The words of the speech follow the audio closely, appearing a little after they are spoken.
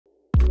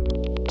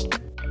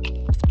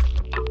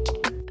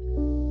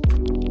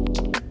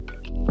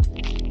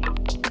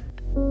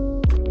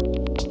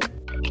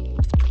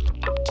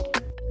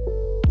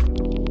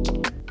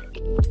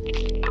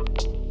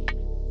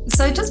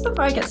just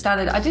before I get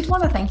started, I did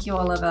want to thank you,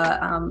 Oliver,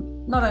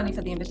 not only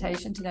for the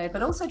invitation today,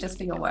 but also just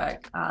for your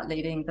work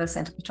leading the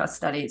Centre for Trust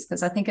Studies,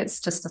 because I think it's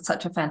just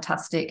such a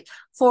fantastic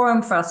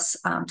forum for us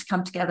to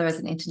come together as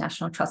an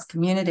international trust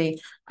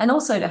community, and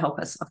also to help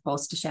us, of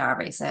course, to share our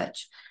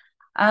research.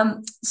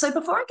 So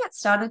before I get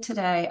started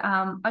today,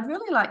 I'd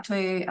really like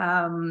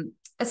to,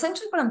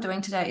 essentially what I'm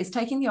doing today is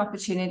taking the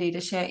opportunity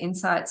to share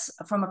insights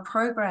from a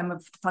program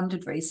of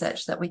funded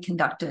research that we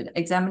conducted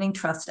examining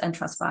trust and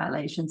trust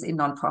violations in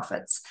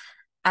nonprofits.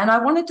 And I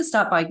wanted to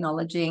start by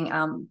acknowledging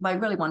my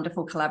really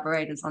wonderful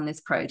collaborators on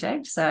this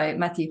project. So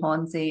Matthew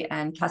Hornsey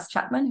and Cass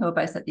Chapman, who are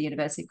both at the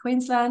University of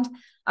Queensland.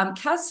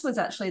 Cass was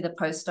actually the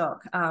postdoc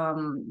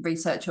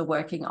researcher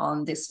working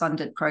on this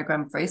funded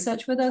program of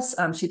research with us.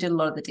 She did a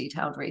lot of the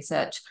detailed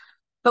research.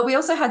 But we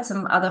also had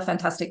some other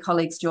fantastic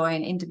colleagues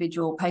join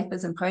individual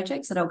papers and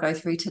projects that I'll go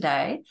through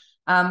today.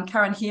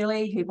 Karen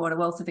Healy, who brought a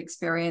wealth of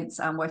experience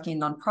working in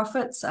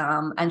nonprofits,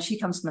 and she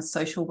comes from a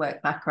social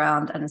work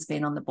background and has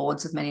been on the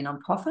boards of many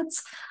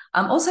nonprofits.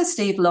 Also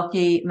Steve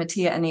Lockie,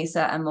 Mattia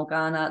Anissa and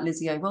Morgana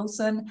Lizio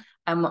Wilson,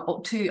 and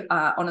two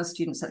honours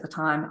students at the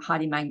time,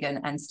 Heidi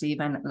Mangan and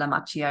Stephen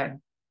Lamacchio.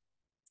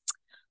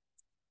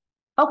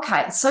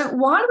 Okay, so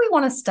why do we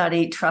want to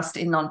study trust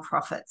in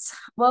nonprofits?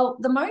 Well,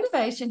 the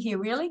motivation here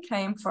really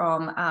came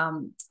from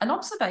an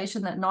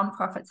observation that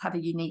nonprofits have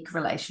a unique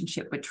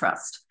relationship with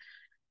trust.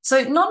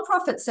 So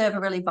nonprofits serve a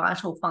really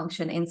vital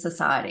function in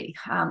society.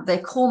 Their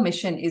core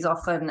mission is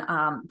often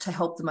to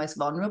help the most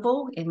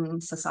vulnerable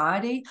in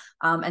society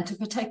and to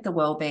protect the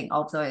well-being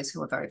of those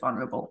who are very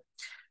vulnerable.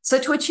 So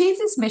to achieve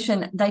this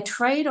mission, they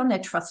trade on their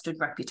trusted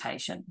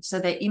reputation, so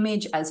their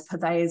image as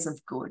purveyors of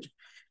good.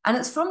 And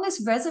it's from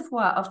this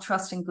reservoir of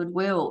trust and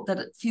goodwill that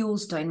it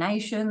fuels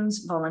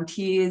donations,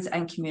 volunteers,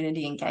 and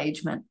community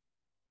engagement.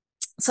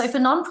 So for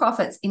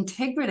nonprofits,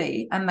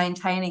 integrity and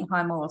maintaining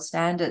high moral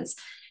standards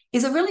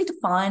is a really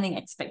defining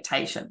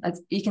expectation.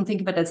 You can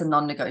think of it as a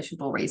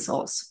non-negotiable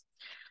resource.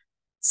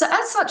 So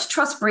as such,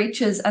 trust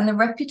breaches and the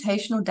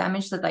reputational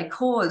damage that they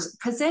cause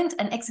present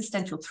an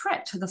existential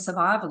threat to the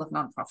survival of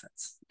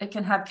nonprofits. It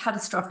can have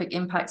catastrophic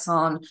impacts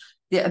on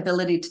the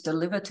ability to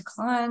deliver to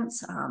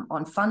clients,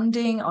 on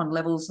funding, on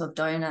levels of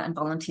donor and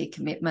volunteer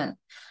commitment.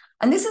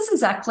 And this is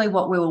exactly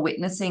what we were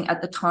witnessing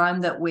at the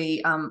time that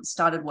we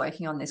started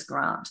working on this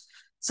grant.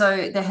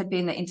 So there had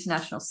been the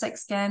international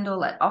sex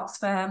scandal at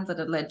Oxfam that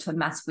had led to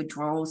mass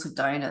withdrawals of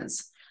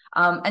donors.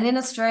 And in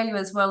Australia,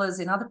 as well as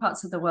in other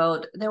parts of the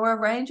world, there were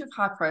a range of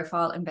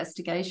high-profile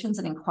investigations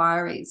and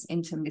inquiries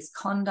into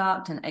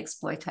misconduct and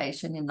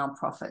exploitation in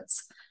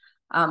nonprofits.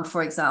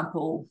 For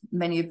example,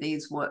 many of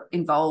these were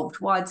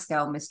involved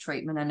wide-scale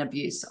mistreatment and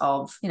abuse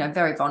of,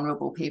 very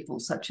vulnerable people,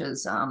 such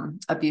as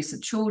abuse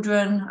of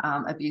children,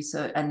 abuse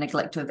and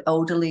neglect of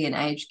elderly in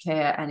aged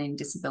care and in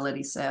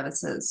disability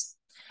services.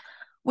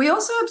 We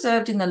also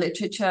observed in the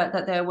literature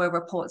that there were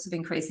reports of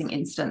increasing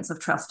incidents of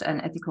trust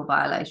and ethical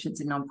violations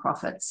in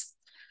nonprofits.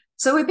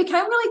 So we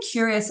became really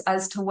curious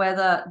as to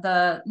whether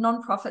the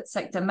nonprofit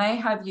sector may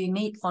have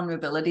unique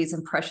vulnerabilities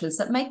and pressures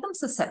that make them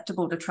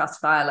susceptible to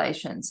trust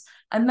violations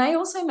and may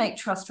also make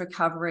trust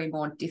recovery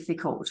more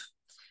difficult.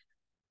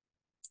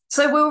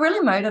 So we were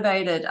really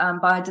motivated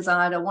by a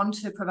desire to want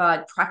to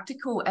provide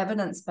practical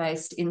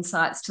evidence-based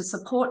insights to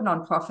support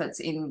nonprofits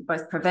in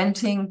both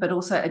preventing but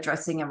also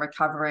addressing and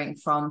recovering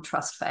from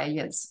trust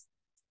failures.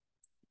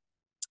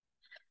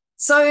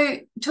 So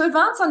to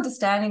advance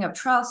understanding of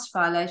trust,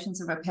 violations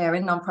and repair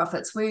in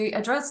nonprofits, we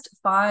addressed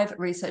 5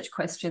 research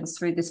questions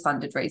through this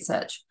funded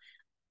research.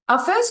 Our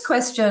first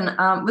question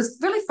was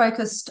really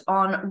focused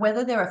on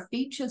whether there are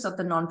features of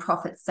the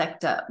nonprofit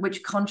sector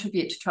which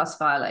contribute to trust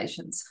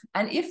violations,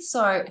 and if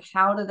so,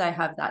 how do they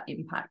have that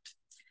impact?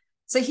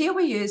 So here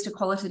we used a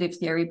qualitative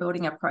theory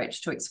building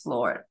approach to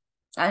explore it.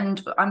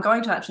 And I'm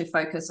going to actually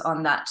focus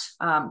on that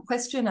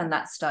question and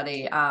that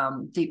study,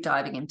 deep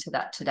diving into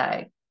that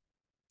today.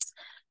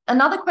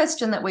 Another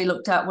question that we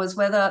looked at was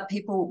whether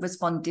people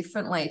respond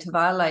differently to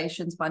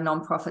violations by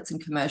nonprofits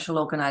and commercial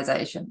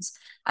organisations.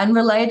 And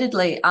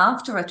relatedly,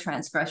 after a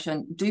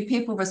transgression, do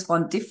people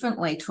respond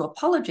differently to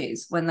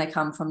apologies when they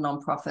come from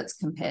nonprofits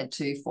compared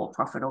to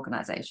for-profit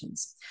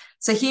organisations?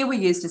 So here we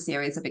used a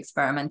series of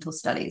experimental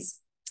studies.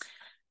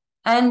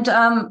 And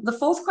the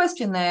fourth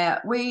question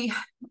there, we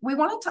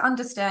wanted to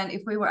understand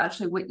if we were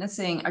actually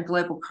witnessing a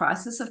global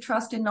crisis of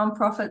trust in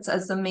nonprofits,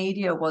 as the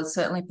media was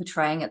certainly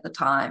portraying at the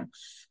time.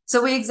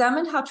 So we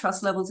examined how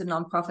trust levels in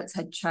nonprofits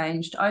had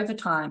changed over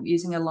time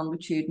using a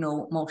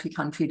longitudinal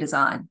multi-country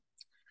design.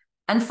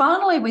 And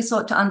finally, we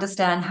sought to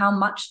understand how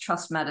much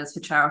trust matters for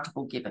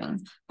charitable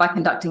giving by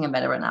conducting a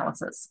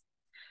meta-analysis.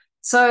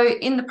 So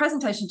in the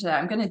presentation today,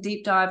 I'm going to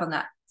deep dive on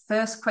that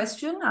first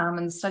question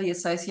and the study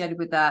associated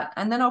with that,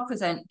 and then I'll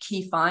present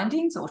key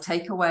findings or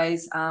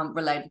takeaways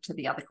related to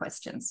the other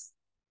questions.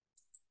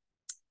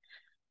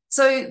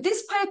 So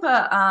this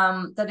paper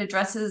that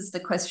addresses the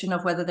question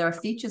of whether there are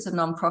features of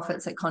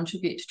nonprofits that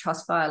contribute to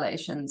trust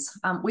violations,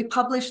 we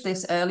published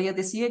this earlier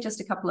this year, just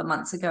a couple of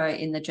months ago,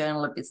 in the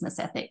Journal of Business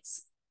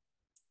Ethics.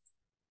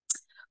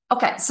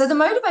 Okay, so the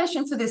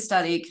motivation for this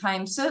study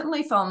came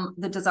certainly from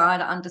the desire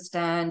to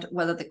understand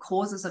whether the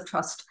causes of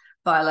trust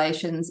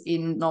violations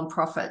in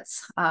nonprofits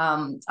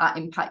are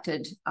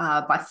impacted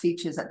by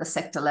features at the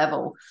sector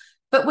level.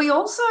 But we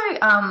also,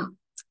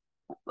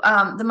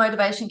 the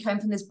motivation came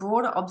from this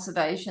broader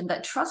observation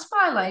that trust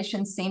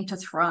violations seem to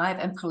thrive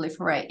and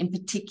proliferate in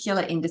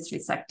particular industry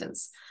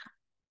sectors.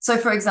 So,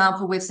 for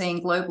example, we've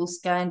seen global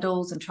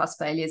scandals and trust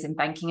failures in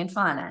banking and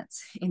finance,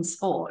 in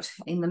sport,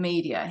 in the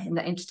media, in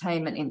the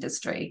entertainment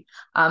industry,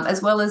 as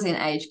well as in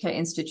aged care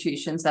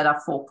institutions that are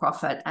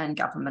for-profit and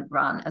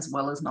government-run, as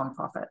well as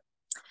non-profit.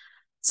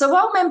 So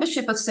while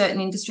membership of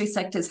certain industry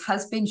sectors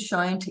has been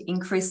shown to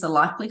increase the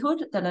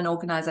likelihood that an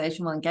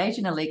organisation will engage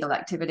in illegal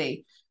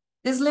activity,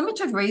 there's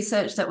limited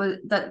research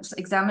that's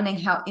examining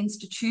how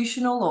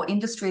institutional or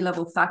industry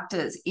level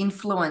factors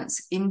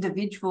influence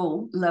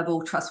individual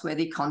level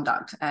trustworthy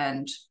conduct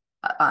and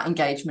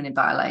engagement in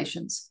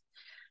violations.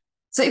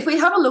 So if we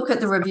have a look at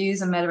the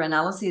reviews and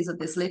meta-analyses of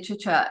this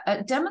literature,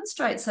 it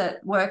demonstrates that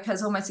work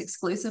has almost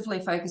exclusively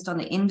focused on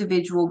the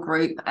individual,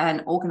 group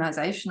and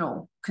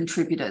organisational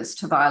contributors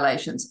to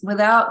violations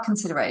without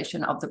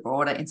consideration of the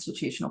broader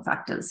institutional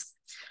factors.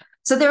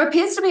 So there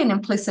appears to be an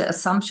implicit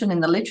assumption in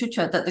the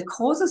literature that the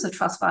causes of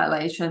trust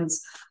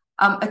violations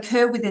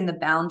occur within the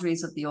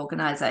boundaries of the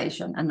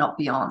organisation and not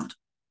beyond.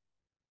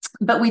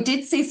 But we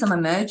did see some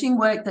emerging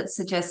work that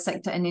suggests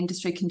sector and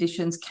industry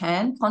conditions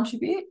can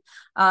contribute.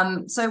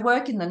 So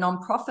work in the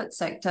non-profit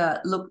sector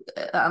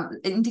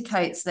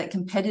indicates that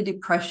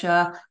competitive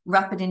pressure,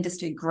 rapid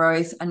industry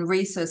growth and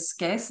resource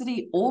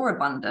scarcity or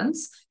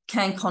abundance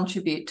can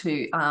contribute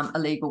to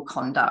illegal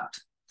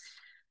conduct.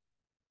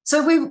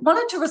 So we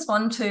wanted to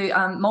respond to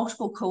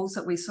multiple calls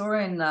that we saw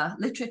in the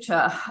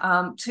literature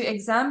to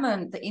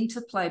examine the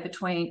interplay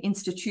between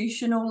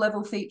institutional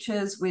level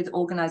features with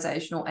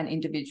organisational and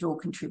individual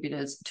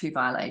contributors to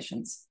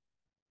violations.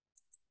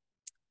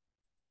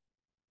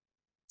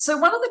 So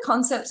one of the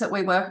concepts that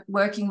we were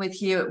working with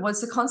here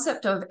was the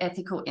concept of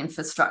ethical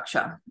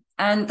infrastructure.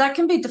 And that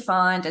can be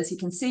defined, as you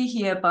can see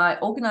here, by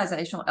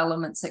organisational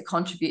elements that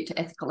contribute to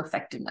ethical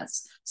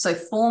effectiveness. So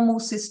formal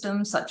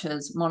systems such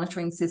as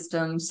monitoring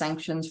systems,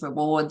 sanctions,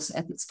 rewards,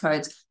 ethics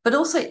codes, but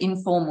also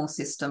informal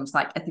systems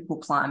like ethical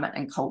climate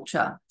and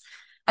culture.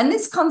 And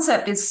this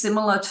concept is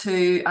similar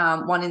to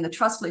one in the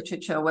trust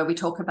literature where we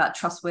talk about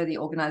trustworthy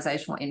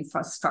organisational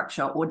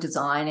infrastructure or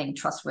designing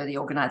trustworthy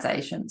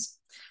organisations.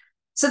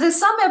 So there's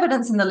some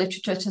evidence in the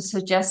literature to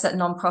suggest that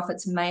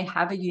nonprofits may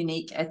have a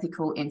unique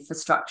ethical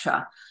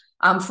infrastructure.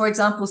 For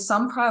example,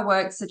 some prior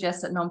work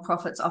suggests that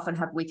nonprofits often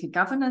have weaker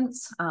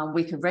governance,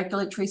 weaker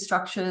regulatory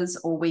structures,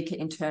 or weaker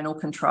internal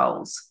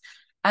controls.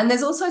 And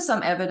there's also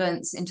some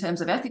evidence in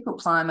terms of ethical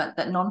climate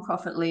that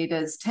nonprofit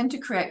leaders tend to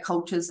create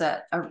cultures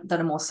that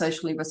are more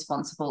socially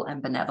responsible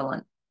and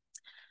benevolent.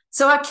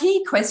 So our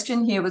key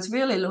question here was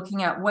really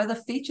looking at whether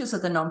features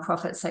of the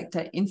nonprofit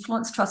sector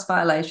influence trust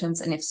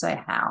violations, and if so,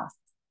 how.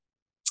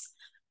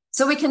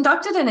 So we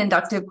conducted an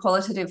inductive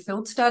qualitative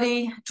field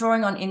study,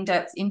 drawing on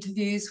in-depth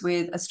interviews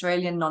with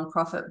Australian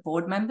nonprofit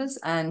board members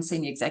and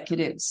senior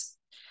executives.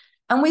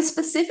 And we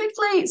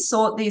specifically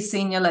sought these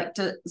senior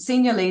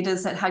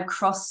leaders that had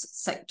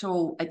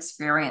cross-sectoral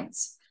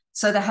experience.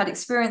 So they had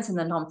experience in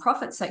the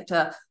nonprofit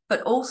sector,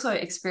 but also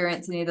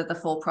experience in either the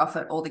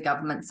for-profit or the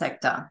government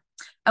sector.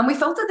 And we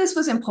felt that this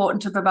was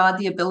important to provide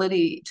the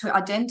ability to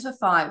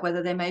identify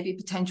whether there may be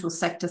potential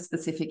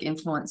sector-specific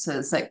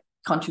influences that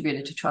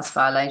contributed to trust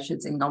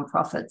violations in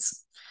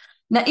nonprofits.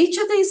 Now, each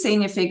of these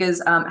senior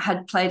figures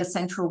had played a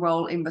central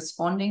role in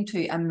responding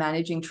to and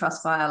managing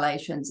trust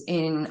violations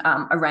in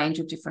a range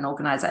of different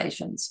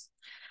organisations.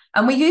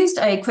 And we used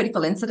a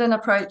critical incident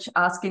approach,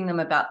 asking them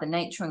about the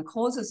nature and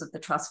causes of the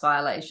trust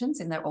violations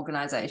in their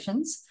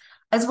organisations,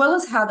 as well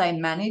as how they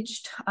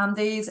managed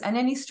these and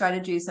any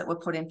strategies that were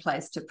put in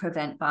place to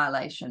prevent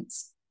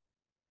violations.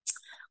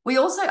 We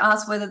also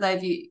asked whether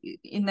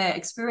in their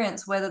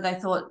experience, whether they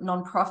thought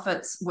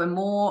nonprofits were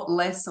more,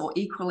 less, or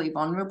equally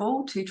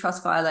vulnerable to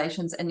trust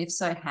violations, and if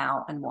so,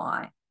 how and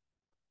why.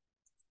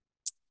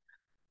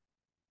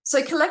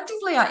 So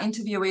collectively, our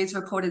interviewees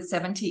reported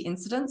 70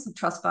 incidents of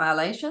trust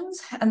violations,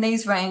 and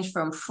these range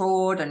from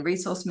fraud and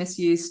resource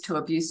misuse to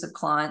abuse of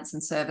clients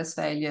and service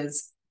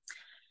failures.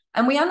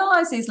 And we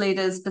analysed these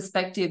leaders'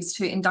 perspectives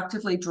to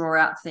inductively draw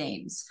out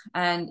themes.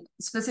 And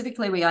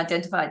specifically, we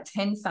identified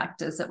 10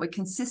 factors that were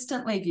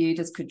consistently viewed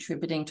as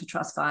contributing to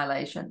trust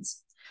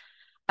violations.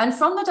 And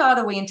from the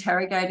data, we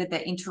interrogated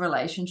their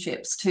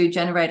interrelationships to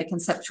generate a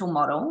conceptual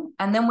model.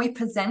 And then we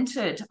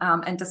presented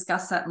and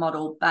discussed that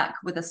model back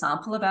with a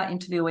sample of our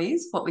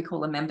interviewees, what we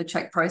call a member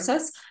check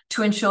process,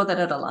 to ensure that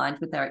it aligned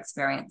with their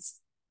experience.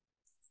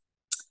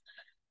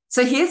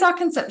 So here's our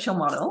conceptual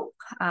model.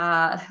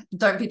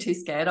 Don't be too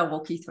scared, I'll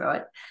walk you through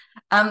it.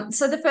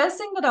 So the first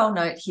thing that I'll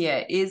note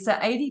here is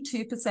that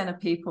 82% of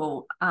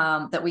people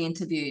that we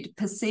interviewed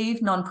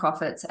perceived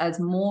nonprofits as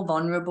more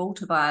vulnerable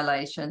to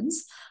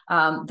violations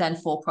than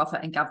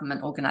for-profit and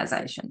government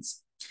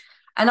organisations.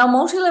 And our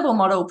multi-level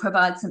model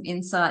provides some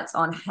insights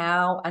on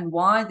how and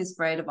why this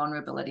greater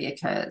vulnerability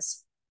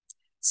occurs.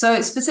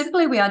 So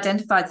specifically, we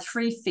identified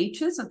 3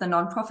 features of the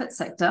nonprofit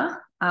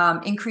sector: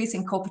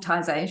 increasing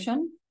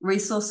corporatisation,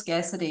 resource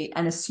scarcity,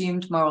 and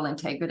assumed moral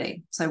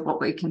integrity. So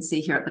what we can see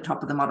here at the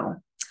top of the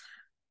model.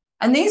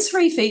 And these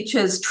 3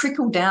 features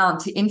trickle down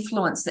to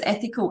influence the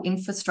ethical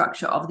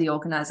infrastructure of the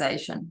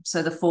organisation.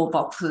 So the 4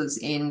 boxes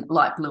in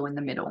light blue in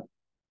the middle.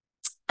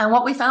 And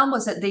what we found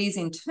was that these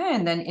in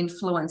turn then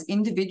influence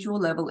individual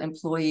level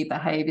employee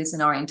behaviours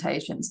and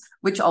orientations,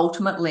 which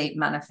ultimately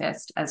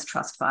manifest as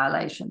trust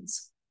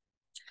violations.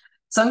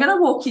 So I'm going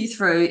to walk you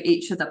through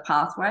each of the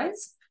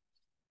pathways.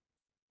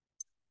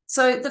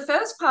 So the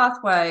first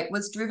pathway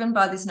was driven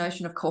by this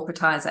notion of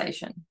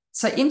corporatisation.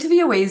 So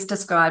interviewees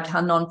described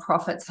how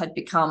nonprofits had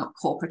become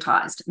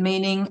corporatised,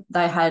 meaning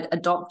they had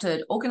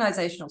adopted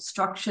organisational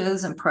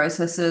structures and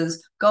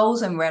processes,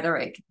 goals and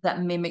rhetoric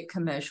that mimic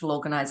commercial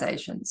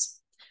organisations.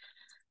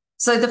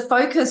 So the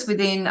focus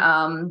within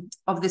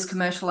of this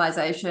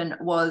commercialisation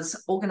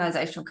was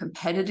organisational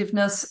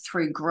competitiveness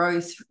through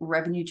growth,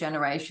 revenue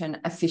generation,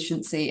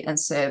 efficiency, and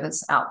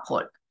service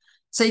output.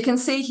 So you can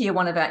see here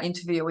one of our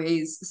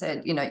interviewees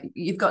said, you know,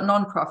 you've got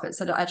nonprofits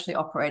that are actually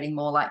operating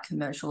more like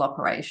commercial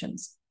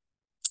operations.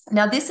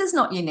 Now, this is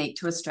not unique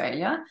to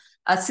Australia.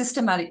 A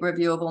systematic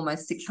review of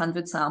almost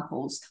 600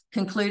 samples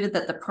concluded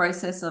that the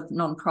process of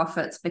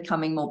nonprofits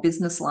becoming more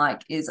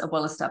business-like is a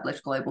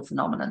well-established global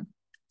phenomenon.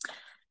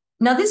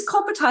 Now, this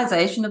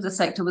corporatisation of the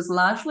sector was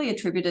largely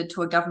attributed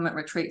to a government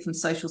retreat from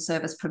social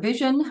service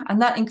provision,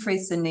 and that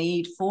increased the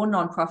need for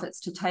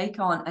nonprofits to take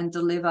on and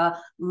deliver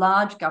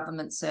large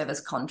government service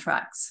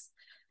contracts.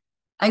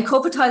 And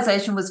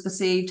corporatisation was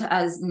perceived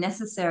as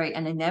necessary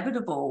and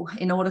inevitable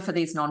in order for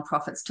these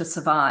nonprofits to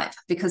survive,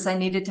 because they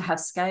needed to have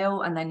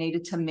scale and they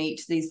needed to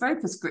meet these very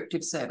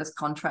prescriptive service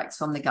contracts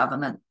from the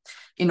government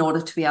in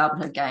order to be able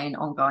to gain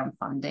ongoing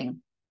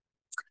funding.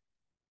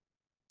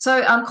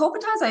 So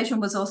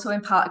corporatisation was also in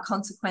part a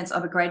consequence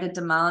of a greater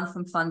demand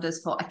from funders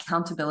for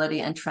accountability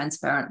and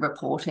transparent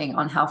reporting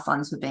on how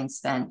funds were being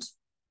spent.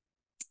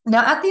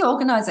 Now, at the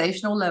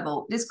organisational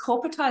level, this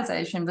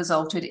corporatisation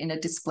resulted in a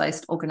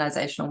displaced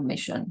organisational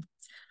mission.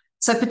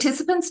 So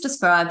participants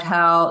described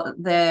how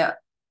their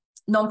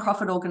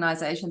nonprofit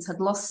organisations had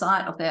lost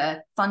sight of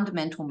their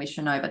fundamental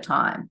mission over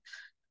time,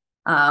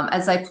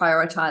 as they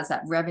prioritised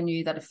that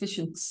revenue, that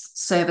efficient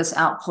service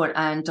output,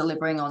 and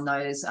delivering on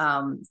those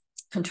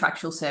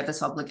contractual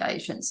service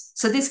obligations.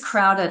 So this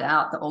crowded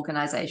out the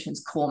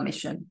organisation's core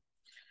mission.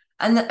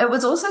 And it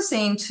was also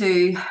seen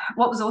to,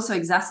 what was also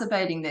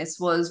exacerbating this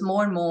was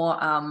more and more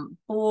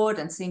board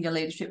and senior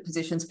leadership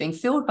positions being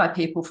filled by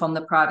people from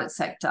the private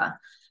sector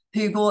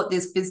who brought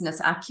this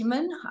business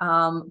acumen,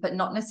 but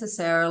not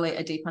necessarily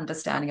a deep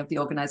understanding of the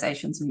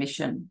organisation's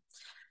mission.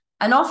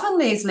 And often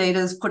these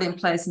leaders put in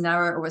place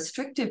narrow or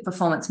restrictive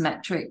performance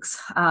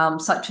metrics,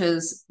 such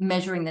as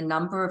measuring the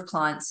number of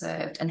clients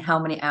served and how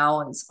many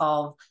hours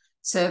of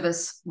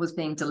service was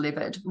being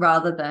delivered,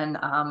 rather than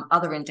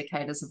other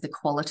indicators of the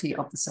quality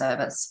of the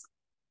service.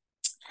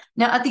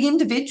 Now, at the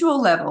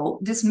individual level,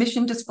 this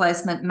mission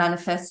displacement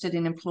manifested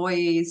in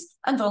employees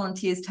and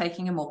volunteers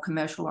taking a more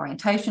commercial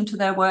orientation to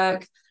their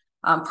work,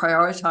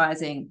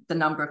 prioritising the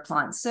number of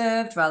clients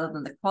served rather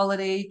than the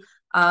quality.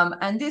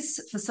 And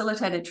this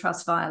facilitated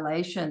trust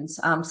violations,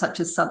 such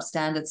as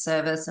substandard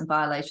service and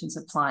violations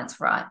of clients'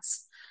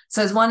 rights.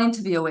 So as one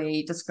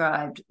interviewee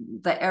described,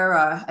 the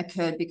error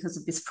occurred because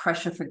of this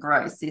pressure for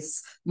growth,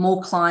 this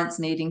more clients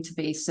needing to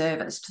be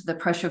serviced, the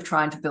pressure of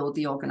trying to build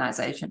the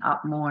organisation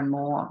up more and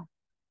more.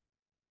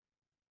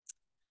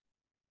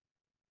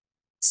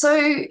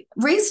 So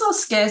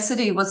resource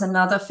scarcity was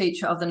another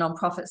feature of the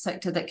nonprofit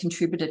sector that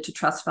contributed to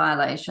trust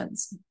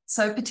violations.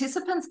 So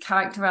participants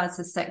characterised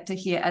the sector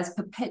here as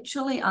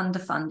perpetually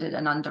underfunded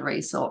and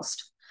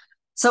under-resourced.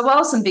 So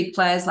while some big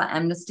players like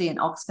Amnesty and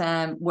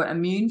Oxfam were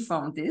immune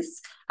from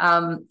this,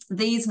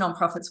 these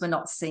nonprofits were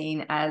not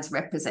seen as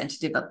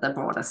representative of the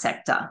broader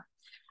sector.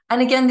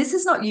 And again, this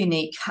is not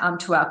unique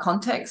to our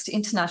context.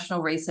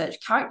 International research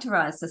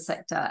characterised the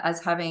sector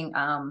as having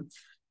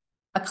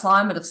a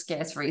climate of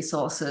scarce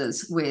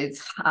resources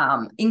with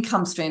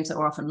income streams that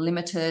were often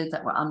limited,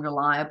 that were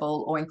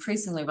unreliable, or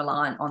increasingly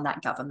reliant on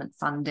that government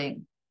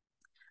funding.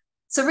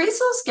 So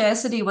resource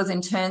scarcity was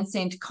in turn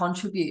seen to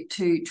contribute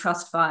to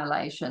trust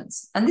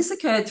violations, and this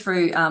occurred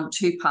through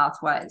 2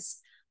 pathways.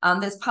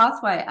 There's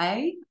pathway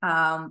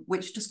A,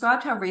 which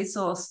described how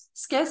resource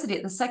scarcity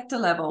at the sector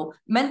level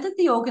meant that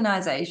the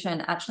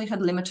organisation actually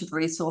had limited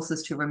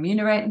resources to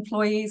remunerate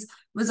employees,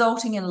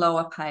 resulting in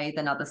lower pay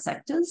than other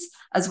sectors,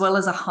 as well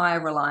as a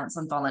higher reliance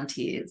on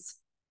volunteers.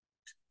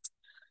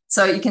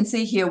 So you can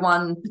see here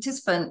one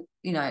participant,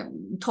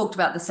 talked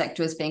about the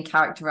sector as being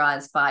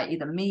characterised by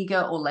either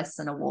meagre or less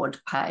than award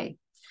pay.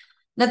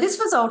 Now, this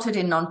resulted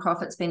in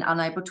nonprofits being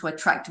unable to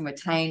attract and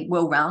retain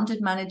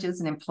well-rounded managers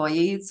and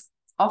employees.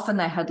 Often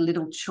they had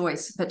little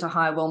choice but to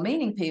hire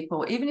well-meaning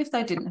people, even if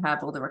they didn't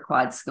have all the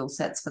required skill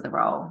sets for the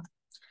role.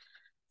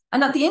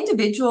 And at the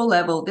individual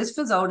level, this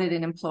resulted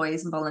in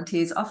employees and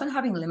volunteers often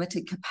having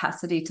limited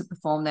capacity to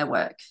perform their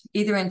work,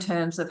 either in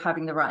terms of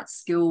having the right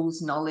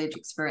skills, knowledge,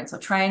 experience, or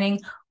training,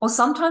 or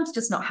sometimes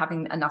just not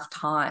having enough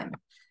time.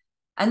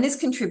 And this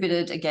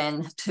contributed,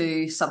 again,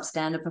 to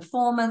substandard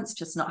performance,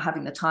 just not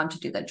having the time to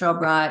do their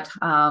job right,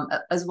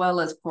 as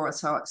well as poorer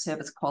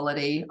service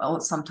quality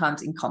or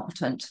sometimes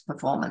incompetent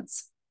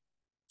performance.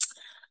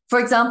 For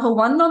example,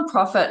 one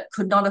nonprofit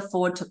could not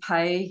afford to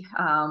pay,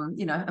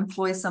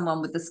 employ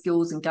someone with the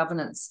skills and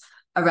governance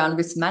around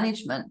risk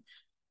management,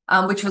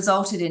 which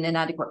resulted in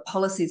inadequate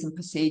policies and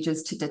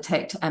procedures to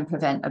detect and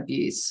prevent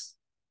abuse.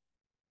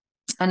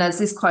 And as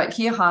this quote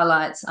here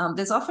highlights,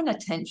 there's often a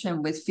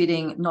tension with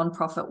fitting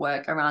nonprofit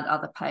work around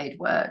other paid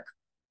work.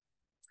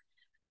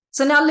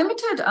 So now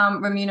limited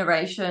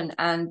remuneration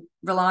and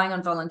relying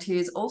on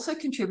volunteers also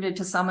contributed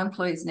to some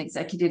employees and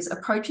executives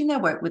approaching their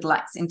work with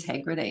lax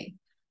integrity.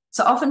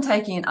 So often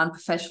taking an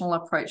unprofessional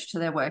approach to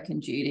their work and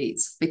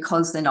duties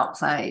because they're not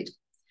paid.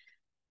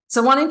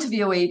 So one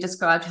interviewee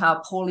described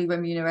how poorly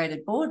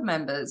remunerated board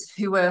members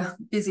who were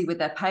busy with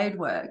their paid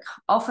work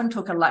often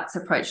took a lax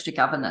approach to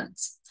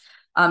governance.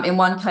 In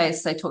one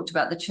case, they talked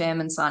about the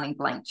chairman signing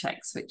blank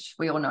checks, which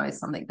we all know is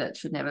something that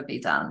should never be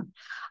done.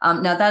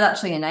 Now, that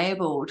actually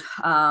enabled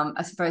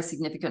a very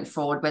significant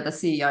fraud where the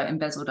CEO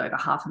embezzled over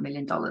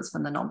 $500,000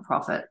 from the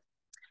nonprofit.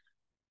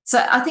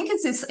 So I think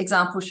as this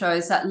example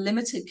shows that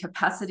limited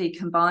capacity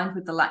combined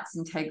with the lax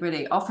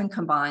integrity often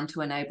combine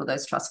to enable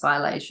those trust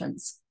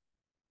violations.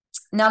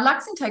 Now,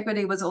 lax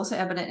integrity was also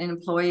evident in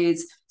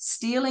employees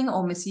stealing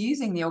or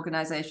misusing the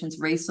organisation's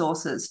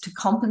resources to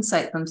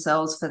compensate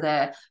themselves for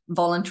their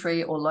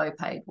voluntary or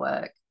low-paid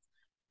work.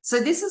 So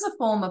this is a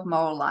form of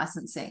moral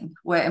licensing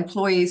where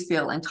employees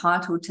feel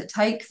entitled to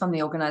take from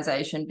the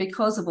organisation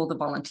because of all the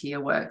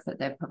volunteer work that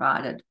they've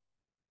provided.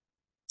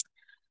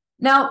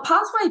 Now,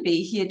 Pathway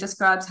B here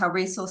describes how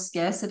resource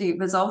scarcity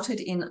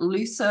resulted in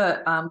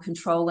looser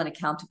control and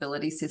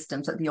accountability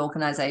systems at the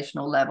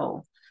organisational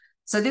level.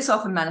 So this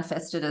often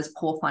manifested as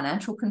poor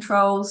financial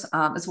controls,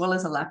 as well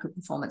as a lack of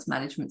performance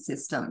management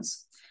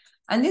systems.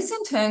 And this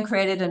in turn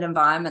created an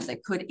environment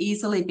that could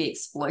easily be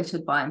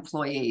exploited by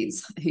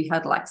employees who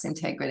had lax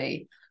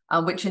integrity,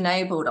 which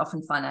enabled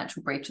often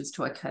financial breaches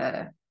to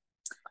occur.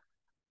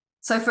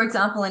 So for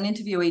example, an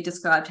interviewee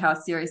described how a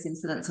serious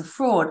incidence of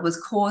fraud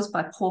was caused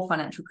by poor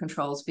financial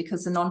controls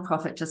because the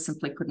nonprofit just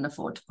simply couldn't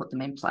afford to put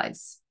them in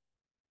place.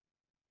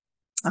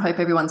 I hope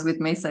everyone's with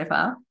me so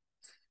far.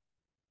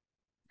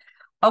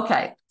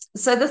 Okay,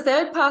 so the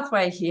third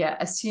pathway here,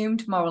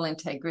 assumed moral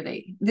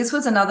integrity. This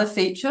was another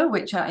feature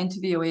which our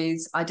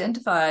interviewees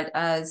identified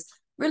as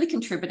really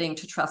contributing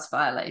to trust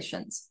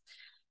violations.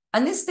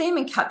 And this theme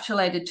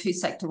encapsulated two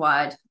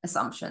sector-wide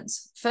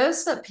assumptions.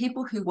 First, that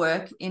people who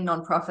work in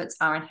nonprofits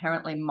are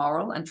inherently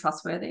moral and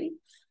trustworthy.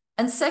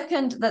 And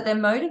second, that they're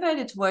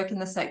motivated to work in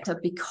the sector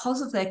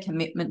because of their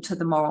commitment to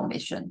the moral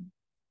mission.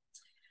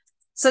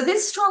 So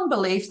this strong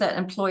belief that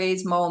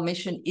employees' moral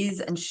mission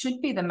is and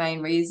should be the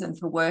main reason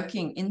for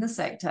working in the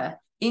sector,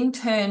 in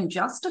turn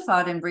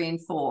justified and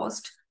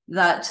reinforced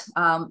that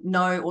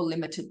no or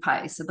limited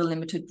pay, so the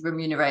limited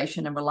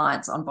remuneration and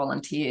reliance on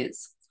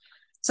volunteers.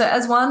 So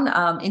as one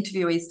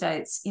interviewee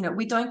states,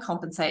 we don't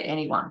compensate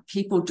anyone.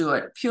 People do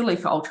it purely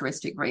for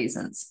altruistic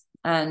reasons.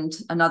 And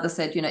another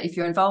said, if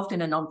you're involved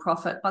in a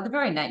nonprofit, by the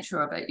very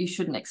nature of it, you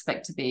shouldn't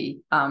expect to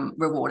be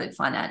rewarded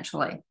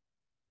financially.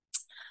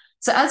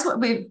 So as what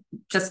we've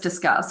just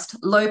discussed,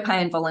 low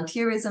pay and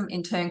volunteerism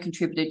in turn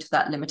contributed to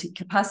that limited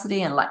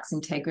capacity and lax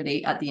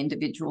integrity at the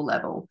individual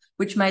level,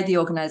 which made the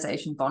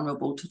organisation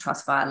vulnerable to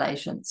trust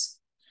violations.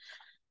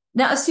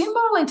 Now, assumed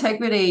moral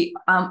integrity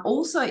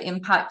also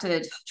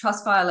impacted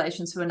trust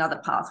violations through another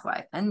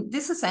pathway. And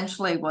this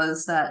essentially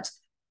was that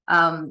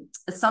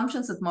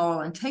assumptions of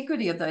moral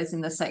integrity of those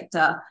in the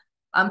sector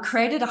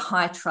created a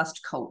high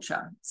trust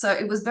culture. So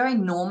it was very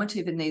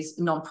normative in these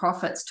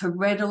nonprofits to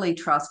readily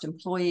trust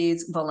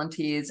employees,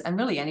 volunteers, and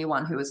really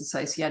anyone who was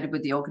associated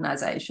with the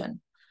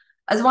organisation.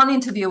 As one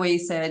interviewee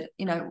said,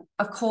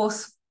 of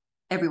course,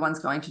 everyone's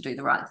going to do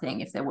the right thing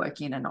if they're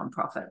working in a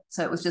nonprofit.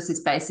 So it was just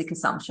this basic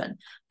assumption.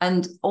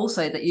 And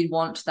also that you'd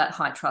want that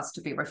high trust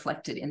to be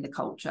reflected in the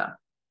culture.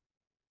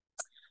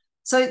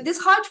 So this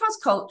high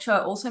trust culture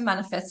also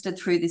manifested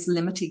through this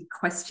limited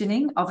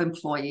questioning of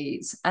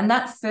employees. And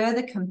that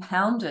further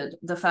compounded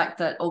the fact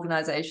that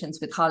organisations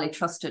with highly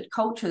trusted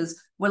cultures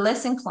were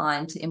less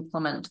inclined to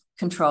implement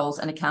controls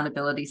and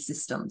accountability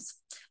systems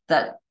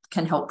that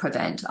can help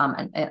prevent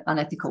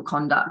unethical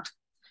conduct.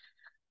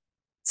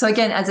 So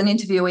again, as an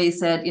interviewee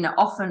said,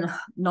 often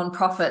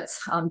nonprofits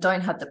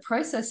don't have the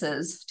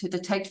processes to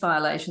detect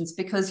violations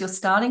because your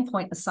starting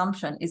point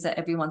assumption is that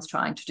everyone's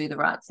trying to do the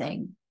right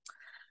thing.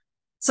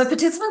 So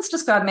participants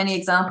described many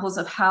examples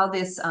of how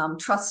this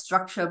trust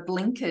structure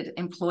blinkered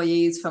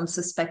employees from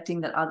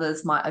suspecting that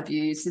others might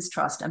abuse this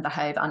trust and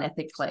behave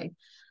unethically.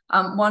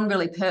 One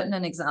really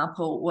pertinent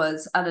example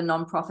was at a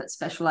nonprofit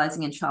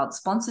specialising in child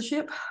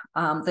sponsorship.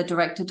 The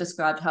director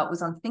described how it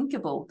was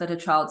unthinkable that a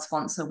child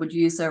sponsor would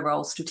use their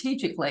role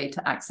strategically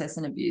to access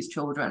and abuse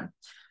children.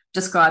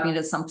 describing it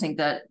as something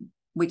that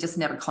we just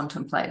never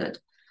contemplated.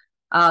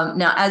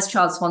 Now, as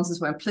child sponsors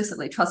were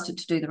implicitly trusted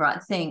to do the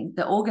right thing,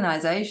 the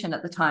organisation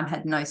at the time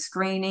had no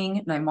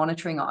screening, no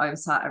monitoring or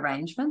oversight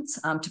arrangements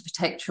to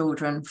protect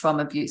children from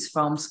abuse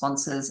from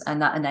sponsors,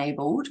 and that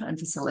enabled and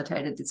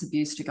facilitated this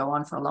abuse to go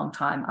on for a long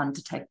time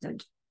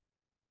undetected.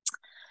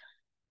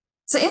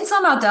 So in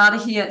sum, our data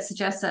here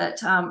suggests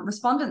that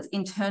respondents'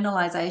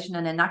 internalisation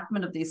and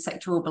enactment of these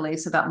sectoral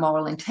beliefs about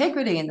moral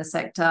integrity in the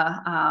sector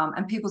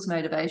and people's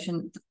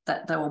motivation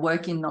that they were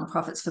working in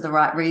nonprofits for the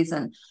right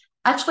reason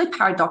actually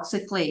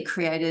paradoxically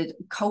created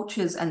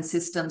cultures and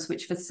systems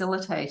which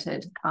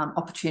facilitated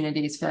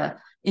opportunities for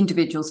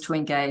individuals to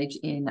engage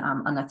in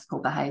unethical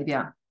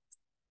behaviour.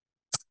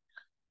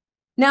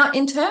 Now,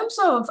 in terms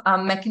of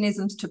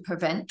mechanisms to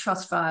prevent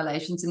trust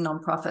violations in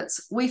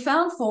nonprofits, we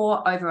found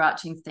 4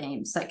 overarching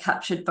themes that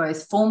captured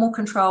both formal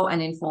control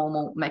and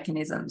informal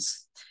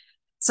mechanisms.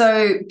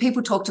 So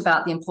people talked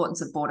about the importance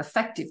of board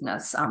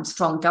effectiveness,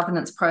 strong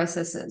governance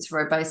processes,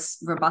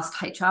 robust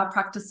HR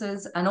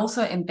practices, and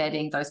also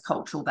embedding those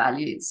cultural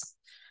values.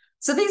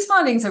 So these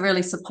findings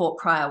really support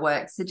prior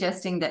work,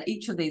 suggesting that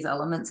each of these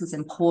elements is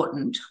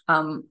important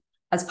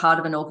as part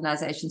of an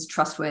organisation's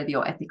trustworthy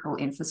or ethical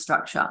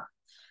infrastructure.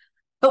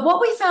 But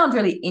what we found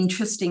really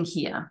interesting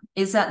here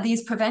is that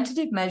these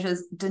preventative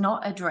measures do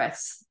not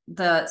address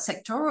the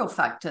sectoral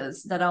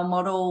factors that our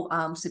model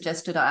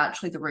suggested are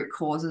actually the root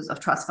causes of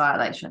trust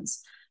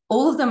violations.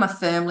 All of them are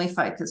firmly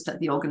focused at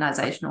the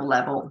organisational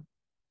level.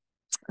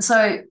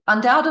 So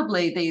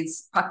undoubtedly,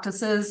 these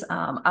practices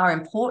are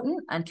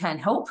important and can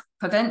help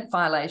prevent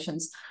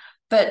violations,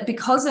 but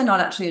because they're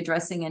not actually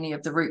addressing any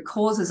of the root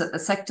causes at the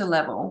sector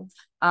level,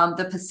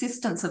 the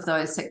persistence of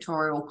those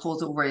sectorial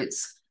causal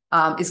roots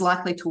is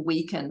likely to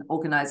weaken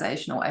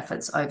organisational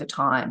efforts over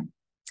time.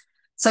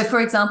 So,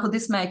 for example,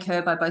 this may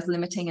occur by both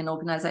limiting an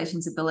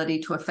organisation's ability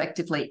to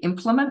effectively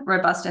implement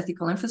robust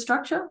ethical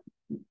infrastructure,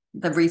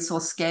 the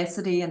resource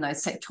scarcity and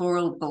those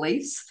sectoral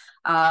beliefs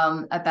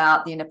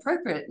about the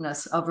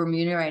inappropriateness of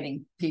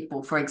remunerating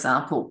people, for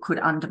example, could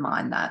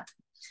undermine that.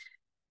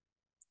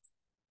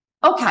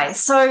 Okay,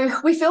 so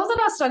we feel that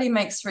our study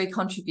makes 3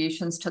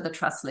 contributions to the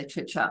trust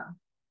literature.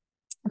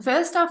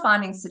 First, our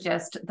findings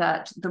suggest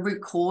that the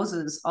root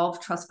causes of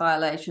trust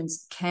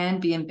violations can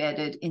be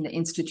embedded in the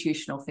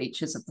institutional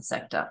features of the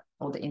sector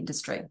or the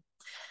industry.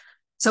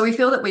 So we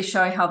feel that we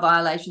show how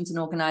violations in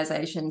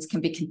organisations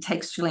can be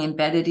contextually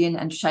embedded in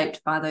and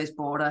shaped by those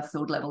broader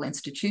field level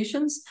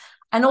institutions,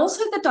 and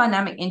also the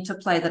dynamic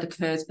interplay that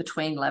occurs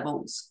between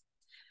levels.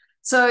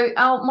 So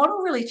our model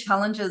really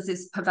challenges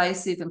this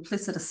pervasive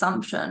implicit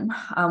assumption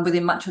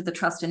within much of the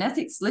trust and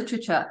ethics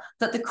literature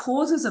that the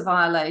causes of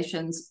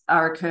violations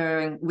are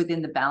occurring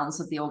within the bounds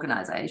of the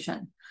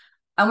organisation.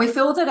 And we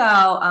feel that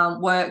our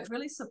work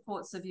really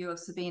supports the view of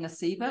Sabina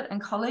Siebert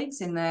and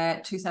colleagues in their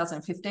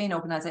 2015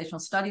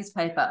 organisational studies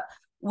paper,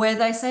 where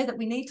they say that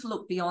we need to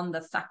look beyond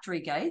the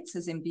factory gates,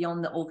 as in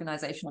beyond the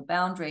organisational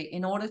boundary,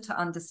 in order to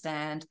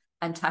understand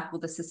and tackle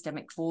the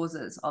systemic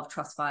causes of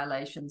trust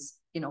violations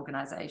in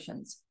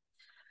organisations.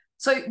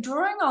 So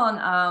drawing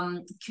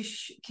on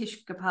Kish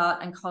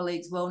Gopart and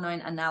colleagues'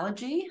 well-known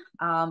analogy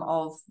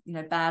of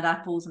bad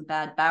apples and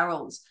bad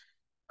barrels,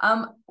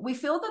 we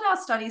feel that our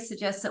study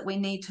suggests that we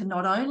need to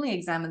not only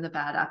examine the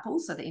bad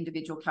apples, so the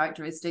individual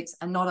characteristics,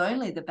 and not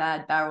only the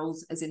bad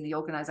barrels, as in the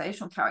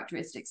organisational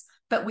characteristics,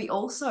 but we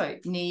also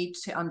need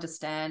to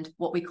understand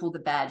what we call the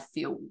bad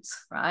fields,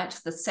 right?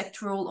 The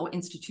sectoral or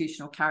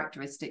institutional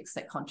characteristics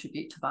that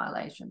contribute to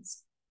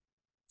violations.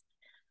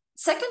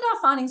 Second,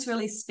 our findings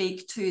really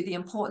speak to the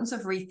importance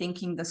of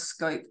rethinking the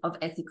scope of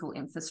ethical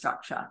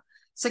infrastructure.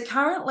 So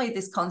currently,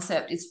 this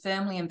concept is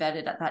firmly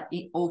embedded at that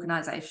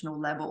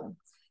organisational level.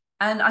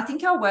 And I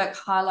think our work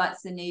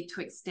highlights the need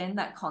to extend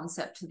that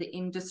concept to the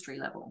industry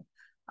level,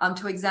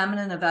 to examine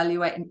and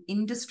evaluate an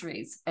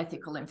industry's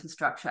ethical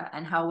infrastructure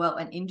and how well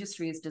an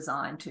industry is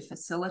designed to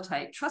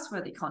facilitate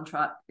trustworthy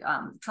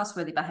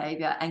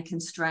behaviour and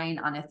constrain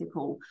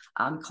unethical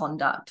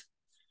conduct.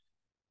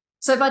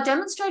 So by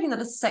demonstrating that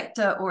a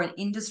sector or an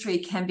industry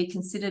can be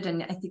considered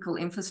an ethical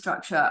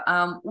infrastructure,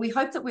 we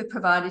hope that we've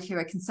provided here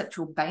a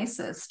conceptual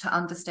basis to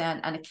understand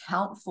and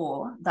account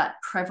for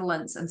that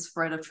prevalence and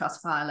spread of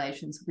trust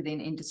violations within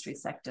industry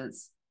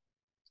sectors.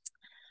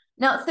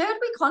 Now, third,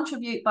 we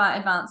contribute by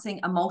advancing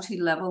a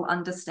multi-level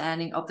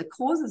understanding of the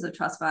causes of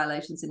trust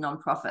violations in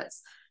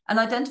nonprofits and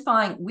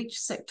identifying which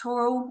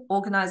sectoral,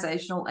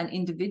 organisational and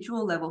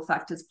individual level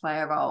factors play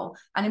a role,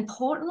 and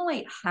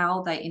importantly,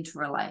 how they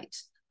interrelate.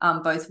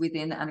 Both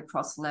within and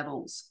across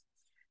levels.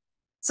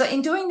 So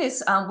in doing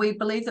this, we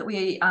believe that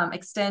we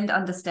extend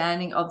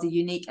understanding of the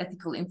unique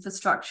ethical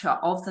infrastructure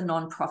of the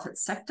nonprofit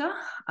sector.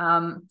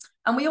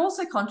 And we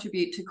also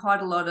contribute to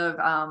quite a lot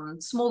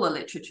of smaller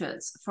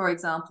literatures. For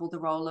example, the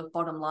role of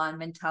bottom line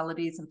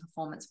mentalities and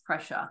performance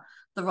pressure,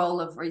 the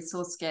role of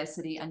resource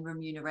scarcity and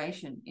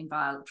remuneration in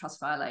trust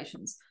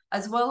violations,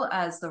 as well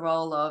as the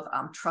role of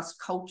trust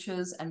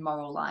cultures and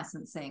moral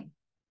licensing.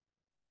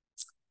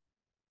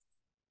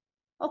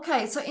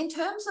 Okay, so in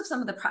terms of some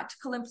of the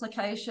practical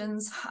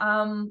implications,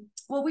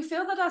 Well, we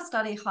feel that our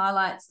study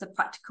highlights the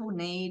practical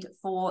need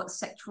for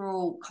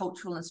sectoral,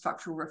 cultural and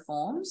structural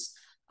reforms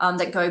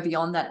that go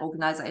beyond that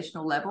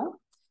organisational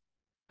level.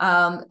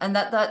 And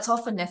that's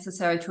often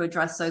necessary to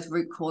address those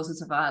root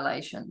causes of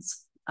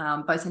violations,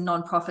 both in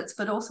non-profits,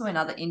 but also in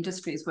other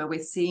industries where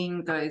we're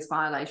seeing those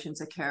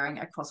violations occurring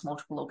across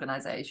multiple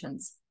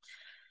organisations.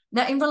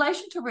 Now, in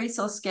relation to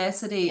resource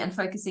scarcity and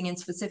focusing in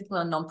specifically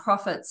on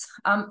non-profits,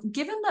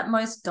 given that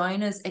most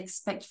donors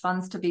expect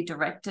funds to be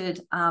directed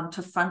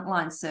to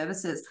frontline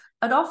services,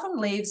 it often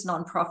leaves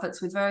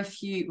non-profits with very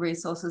few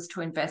resources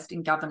to invest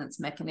in governance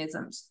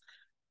mechanisms.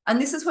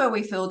 And this is where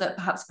we feel that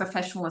perhaps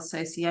professional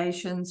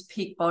associations,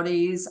 peak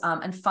bodies,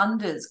 and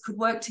funders could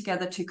work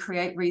together to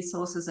create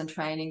resources and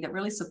training that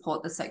really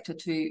support the sector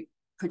to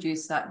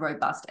produce that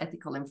robust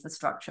ethical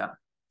infrastructure.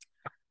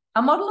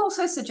 Our model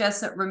also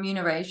suggests that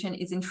remuneration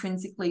is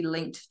intrinsically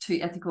linked to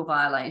ethical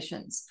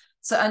violations.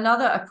 So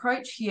another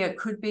approach here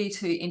could be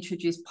to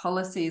introduce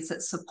policies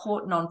that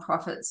support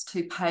nonprofits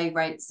to pay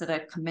rates that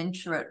are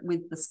commensurate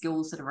with the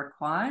skills that are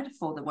required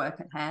for the work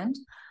at hand.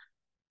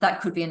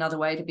 That could be another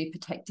way to be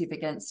protective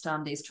against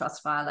these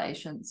trust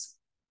violations.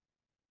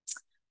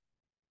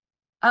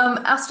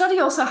 Our study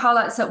also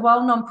highlights that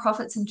while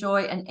nonprofits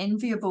enjoy an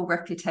enviable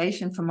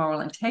reputation for moral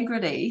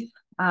integrity,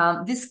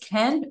 this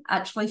can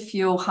actually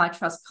fuel high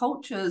trust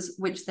cultures,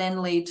 which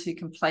then lead to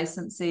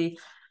complacency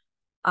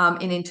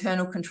in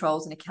internal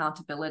controls and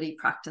accountability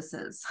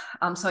practices.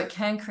 So it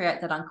can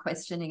create that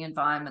unquestioning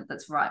environment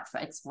that's ripe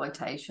for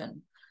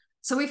exploitation.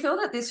 So we feel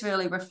that this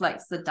really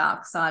reflects the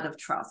dark side of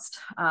trust.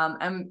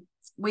 And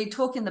we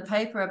talk in the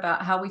paper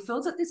about how we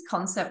feel that this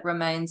concept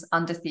remains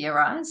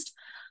under-theorized.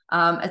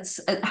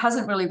 It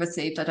hasn't really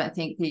received, I don't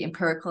think, the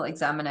empirical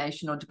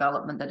examination or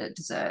development that it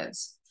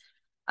deserves.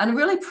 And a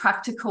really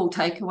practical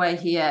takeaway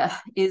here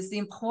is the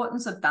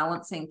importance of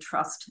balancing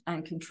trust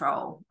and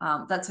control.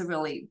 That's a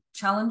really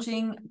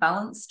challenging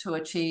balance to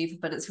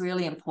achieve, but it's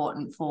really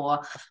important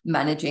for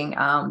managing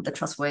the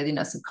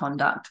trustworthiness of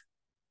conduct.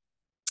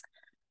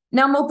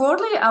 Now, more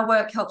broadly, our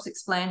work helps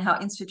explain how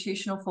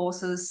institutional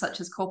forces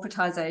such as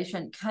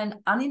corporatization can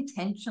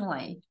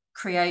unintentionally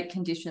create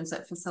conditions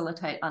that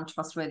facilitate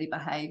untrustworthy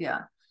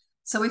behaviour.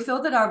 So we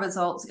feel that our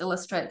results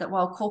illustrate that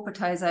while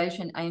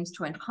corporatization aims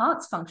to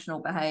enhance functional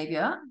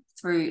behaviour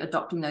through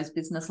adopting those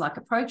business-like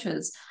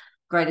approaches,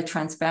 greater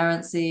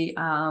transparency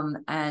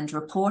and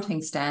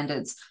reporting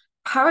standards,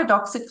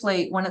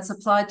 paradoxically, when it's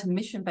applied to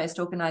mission-based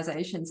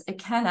organisations, it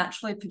can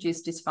actually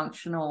produce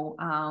dysfunctional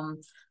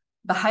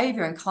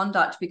behaviour and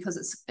conduct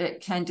because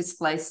it can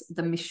displace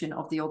the mission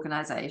of the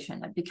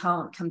organisation. It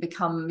can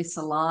become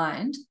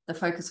misaligned. The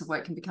focus of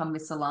work can become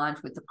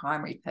misaligned with the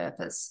primary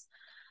purpose.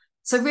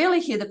 So really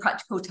here, the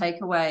practical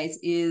takeaways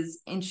is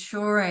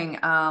ensuring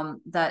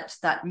that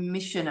that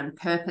mission and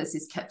purpose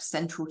is kept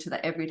central to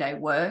the everyday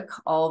work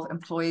of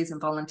employees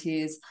and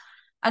volunteers,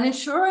 and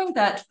ensuring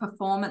that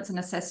performance and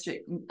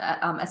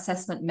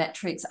assessment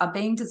metrics are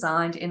being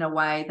designed in a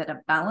way that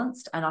are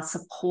balanced and are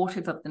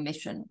supportive of the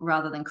mission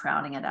rather than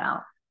crowding it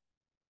out.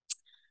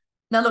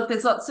 Now, look,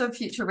 there's lots of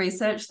future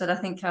research that I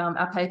think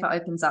our paper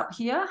opens up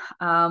here.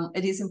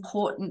 It is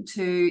important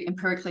to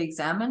empirically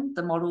examine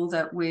the model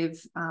that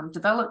we've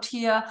developed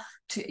here,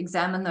 to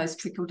examine those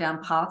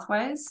trickle-down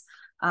pathways,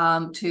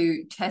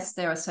 to test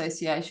their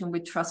association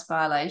with trust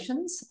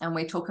violations. And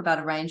we talk about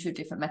a range of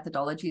different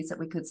methodologies that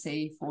we could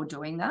see for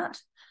doing that.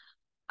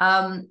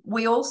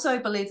 We also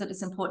believe that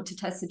it's important to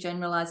test the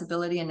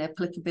generalizability and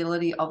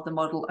applicability of the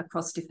model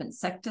across different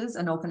sectors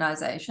and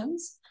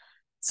organisations.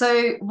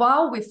 So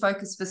while we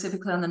focus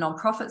specifically on the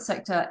nonprofit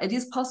sector, it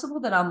is possible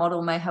that our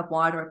model may have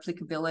wider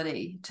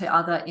applicability to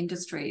other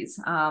industries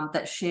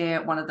that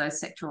share one of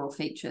those sectoral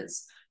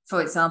features.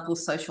 For example,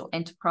 social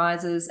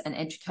enterprises and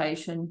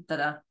education that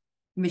are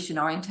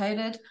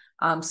mission-orientated,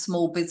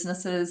 small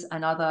businesses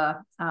and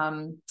other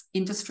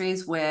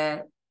industries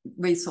where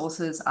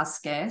resources are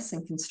scarce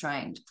and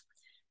constrained.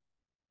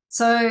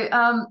 So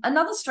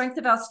another strength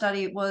of our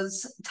study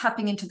was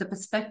tapping into the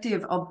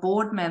perspective of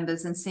board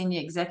members and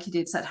senior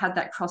executives that had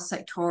that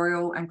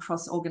cross-sectorial and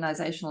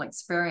cross-organisational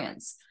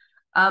experience.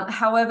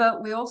 However,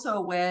 we're also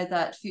aware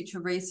that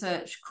future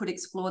research could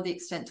explore the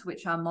extent to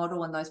which our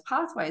model and those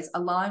pathways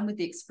align with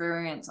the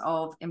experience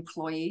of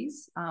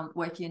employees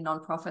working in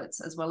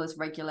nonprofits, as well as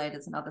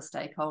regulators and other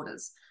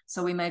stakeholders.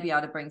 So we may be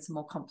able to bring some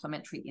more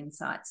complementary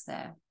insights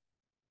there.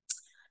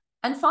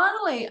 And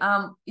finally,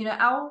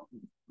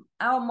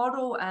 our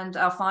model and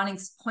our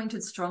findings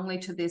pointed strongly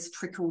to this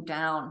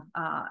trickle-down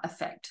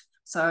effect.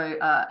 So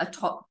a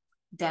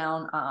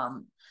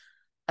top-down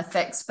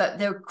effects, but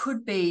there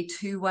could be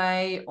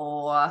two-way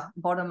or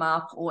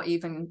bottom-up or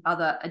even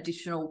other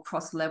additional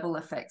cross-level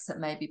effects that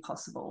may be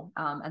possible,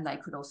 and they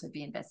could also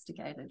be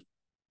investigated.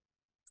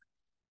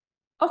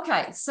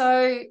 Okay,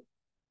 so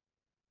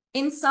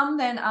in sum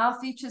then, are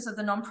there features of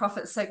the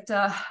nonprofit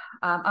sector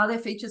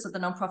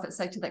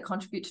that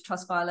contribute to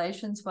trust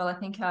violations? Well, I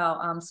think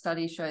our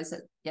study shows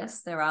that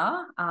yes, there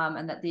are,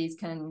 and that these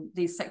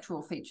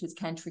sectoral features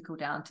can trickle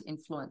down to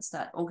influence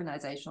that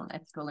organisational and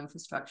ethical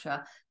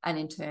infrastructure, and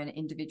in turn,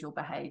 individual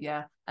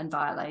behaviour and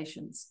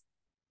violations.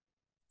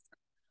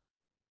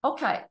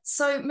 Okay,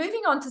 so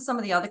moving on to some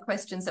of the other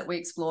questions that we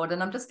explored,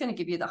 and I'm just going to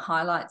give you the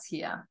highlights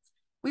here.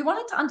 We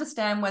wanted to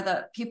understand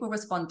whether people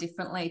respond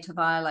differently to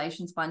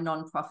violations by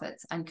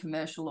nonprofits and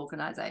commercial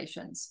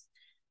organisations.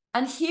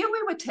 And here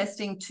we were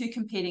testing two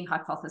competing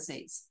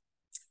hypotheses.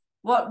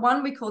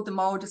 One we called the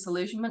moral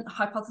disillusionment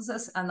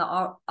hypothesis, and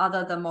the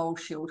other the moral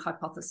shield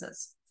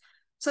hypothesis.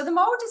 So the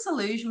moral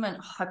disillusionment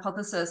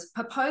hypothesis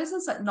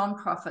proposes that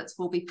nonprofits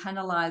will be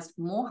penalised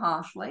more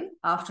harshly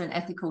after an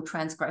ethical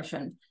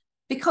transgression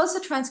because the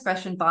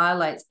transgression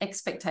violates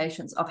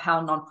expectations of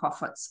how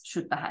nonprofits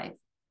should behave.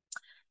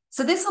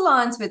 So this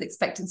aligns with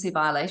expectancy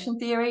violation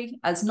theory.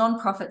 As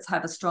nonprofits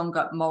have a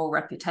stronger moral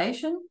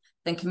reputation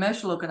than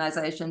commercial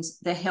organisations,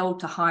 they're held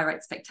to higher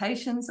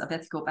expectations of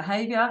ethical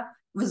behaviour,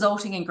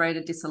 resulting in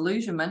greater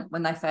disillusionment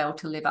when they fail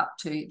to live up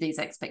to these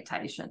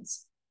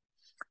expectations.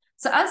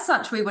 So as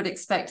such, we would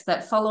expect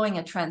that following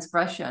a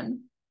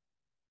transgression,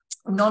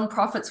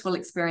 nonprofits will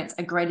experience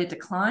a greater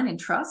decline in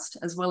trust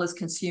as well as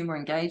consumer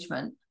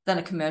engagement than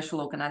a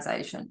commercial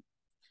organisation.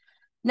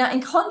 Now,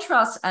 in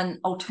contrast, an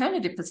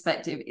alternative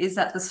perspective is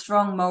that the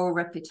strong moral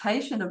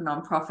reputation of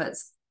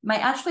nonprofits may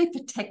actually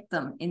protect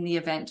them in the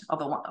event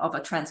of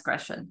a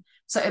transgression.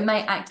 So it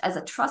may act as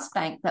a trust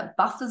bank that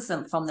buffers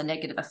them from the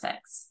negative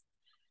effects.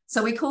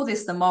 So we call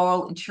this the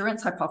moral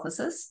insurance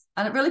hypothesis,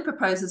 and it really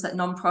proposes that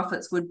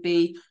nonprofits would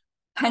be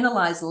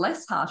penalised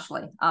less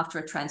harshly after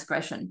a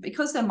transgression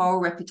because their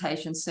moral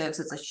reputation serves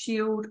as a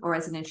shield or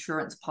as an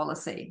insurance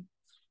policy.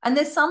 And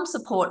there's some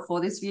support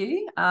for this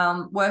view.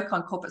 Work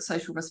on corporate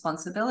social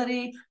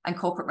responsibility and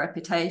corporate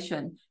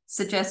reputation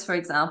suggests, for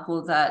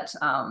example, that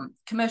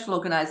commercial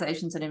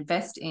organisations that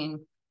invest in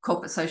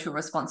corporate social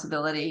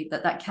responsibility,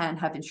 that can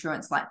have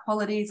insurance-like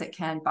qualities. It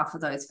can buffer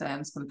those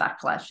firms from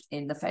backlash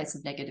in the face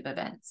of negative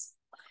events.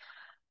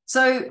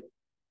 So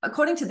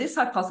according to this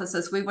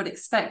hypothesis, we would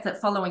expect that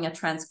following a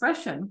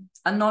transgression,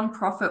 a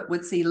nonprofit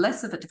would see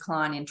less of a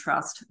decline in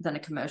trust than a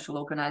commercial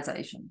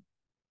organisation.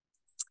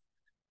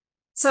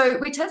 So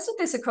we tested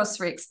this across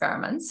 3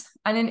 experiments,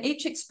 and in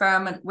each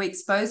experiment, we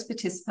exposed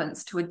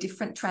participants to a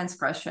different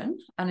transgression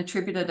and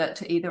attributed it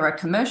to either a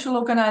commercial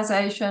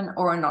organisation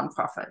or a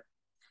nonprofit.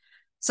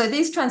 So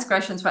these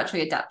transgressions were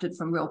actually adapted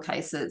from real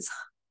cases.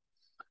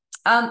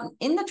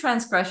 In the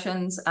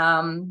transgressions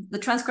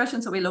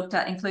that we looked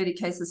at included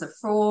cases of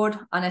fraud,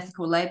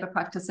 unethical labour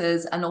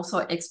practices, and also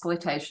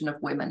exploitation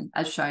of women,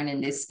 as shown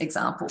in this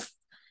example.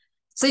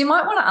 So you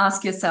might want to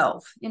ask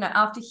yourself,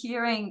 after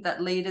hearing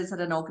that leaders at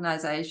an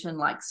organisation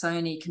like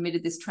Sony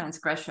committed this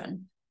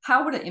transgression,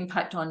 how would it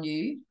impact on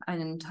you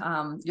and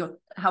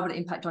how would it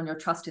impact on your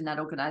trust in that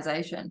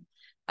organisation?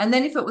 And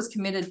then if it was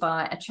committed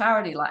by a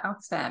charity like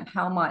Oxfam,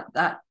 how might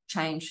that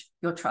change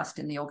your trust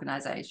in the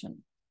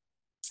organisation?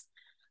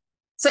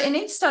 So in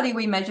each study,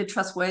 we measured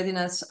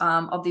trustworthiness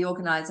of the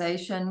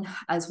organisation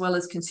as well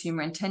as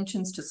consumer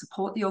intentions to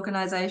support the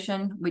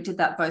organisation. We did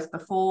that both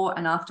before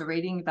and after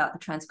reading about the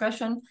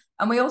transgression.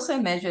 And we also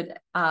measured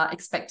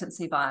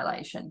expectancy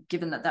violation,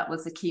 given that that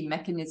was the key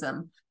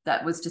mechanism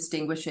that was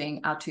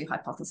distinguishing our 2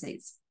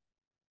 hypotheses.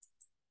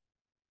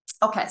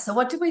 Okay, so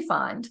what did we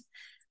find?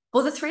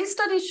 Well, the 3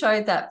 studies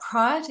showed that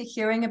prior to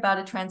hearing about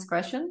a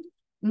transgression,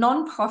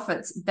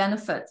 nonprofits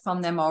benefit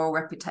from their moral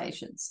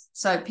reputations.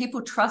 So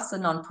people trust the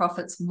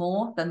nonprofits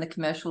more than the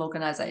commercial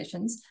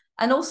organisations,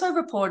 and also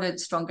reported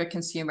stronger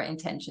consumer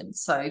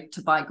intentions. So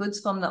to buy goods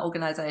from the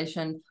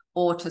organisation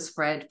or to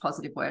spread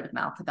positive word of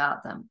mouth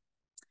about them.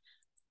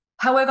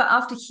 However,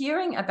 after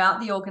hearing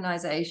the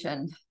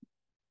organisation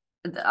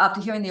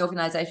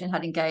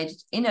had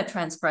engaged in a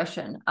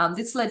transgression,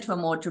 this led to a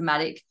more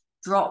dramatic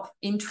drop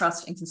in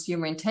trust and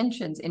consumer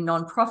intentions in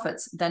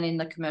nonprofits than in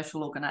the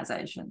commercial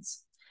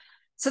organisations.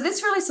 So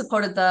this really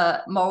supported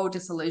the moral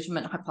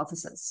disillusionment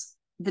hypothesis.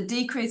 The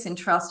decrease in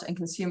trust and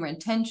consumer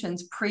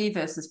intentions pre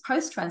versus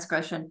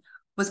post-transgression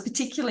was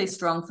particularly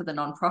strong for the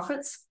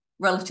nonprofits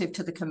relative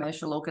to the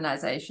commercial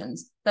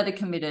organisations that had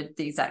committed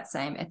the exact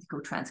same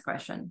ethical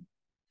transgression.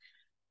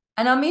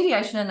 And our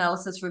mediation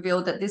analysis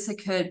revealed that this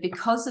occurred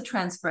because the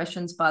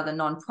transgressions by the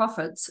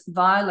nonprofits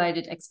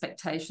violated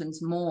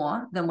expectations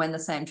more than when the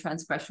same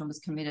transgression was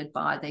committed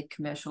by the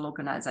commercial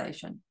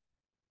organisation.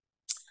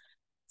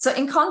 So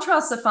in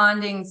contrast, the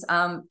findings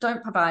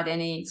don't provide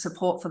any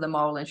support for the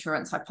moral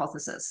insurance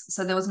hypothesis.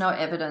 So there was no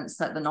evidence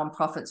that the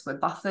nonprofits were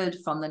buffered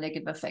from the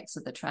negative effects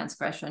of the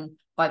transgression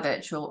by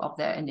virtue of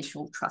their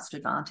initial trust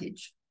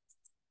advantage.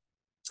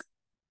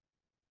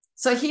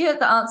 So here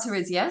the answer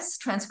is yes,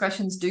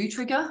 transgressions do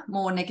trigger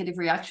more negative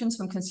reactions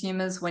from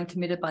consumers when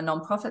committed by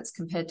nonprofits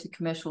compared to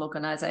commercial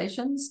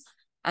organisations.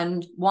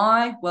 And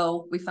why?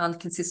 Well, we found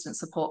consistent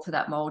support for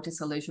that moral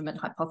disillusionment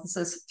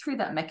hypothesis through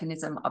that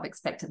mechanism of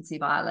expectancy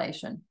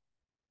violation.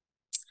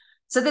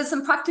 So there's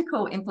some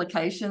practical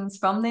implications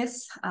from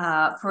this.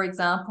 For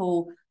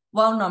example,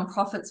 while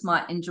nonprofits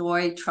might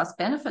enjoy trust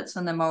benefits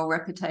from their moral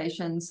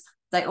reputations,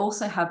 they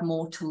also have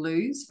more to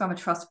lose from a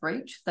trust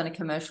breach than a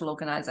commercial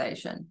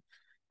organisation.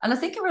 And I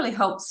think it really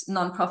helps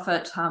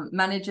nonprofit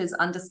managers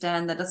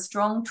understand that a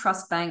strong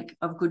trust bank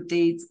of good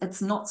deeds,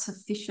 it's not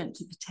sufficient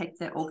to protect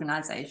their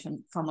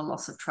organisation from a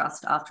loss of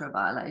trust after a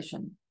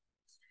violation.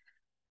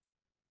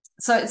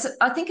 So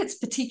I think it's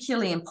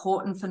particularly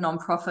important for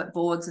nonprofit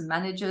boards and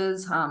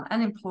managers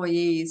and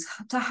employees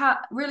to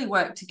really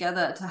work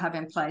together to have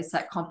in place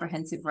that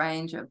comprehensive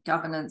range of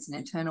governance and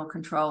internal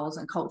controls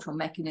and cultural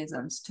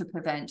mechanisms to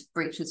prevent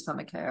breaches from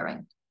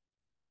occurring.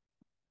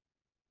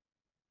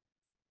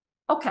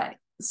 Okay,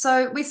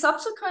 so we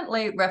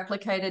subsequently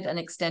replicated and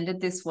extended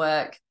this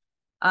work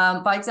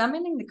by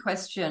examining the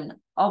question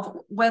of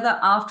whether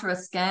after a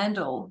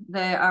scandal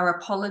there are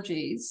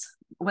apologies,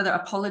 whether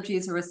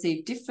apologies are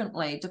received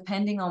differently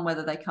depending on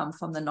whether they come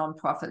from the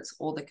nonprofits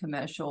or the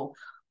commercial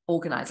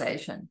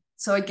organisation.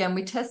 So again,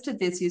 we tested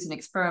this using an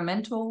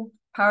experimental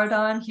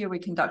paradigm. Here we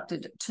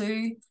conducted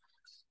 2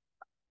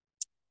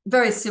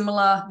 very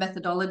similar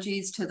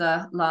methodologies to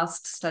the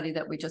last study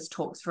that we just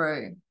talked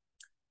through.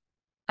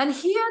 And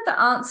here the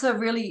answer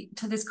really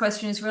to this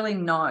question is really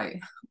no.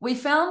 We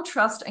found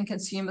trust and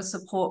consumer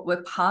support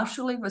were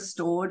partially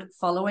restored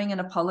following an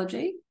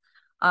apology.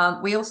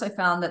 We also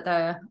found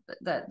that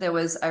there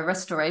was a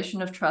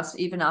restoration of trust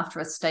even after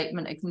a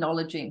statement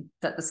acknowledging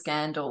that the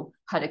scandal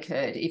had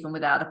occurred, even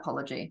without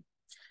apology.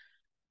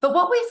 But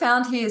what we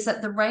found here is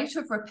that the rate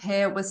of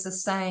repair was the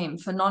same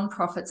for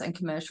nonprofits and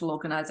commercial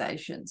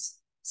organisations.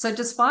 So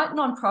despite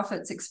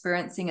nonprofits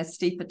experiencing a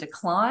steeper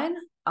decline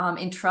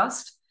in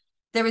trust,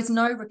 there is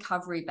no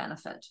recovery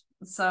benefit.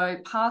 So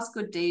past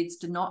good deeds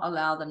do not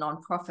allow the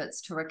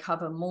nonprofits to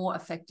recover more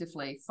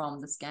effectively from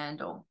the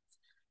scandal.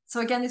 So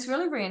again, this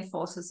really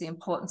reinforces the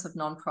importance of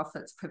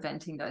nonprofits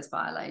preventing those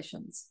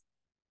violations.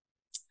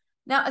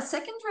 Now, a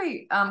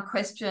secondary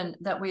question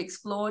that we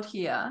explored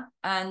here,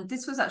 and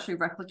this was actually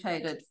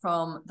replicated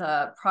from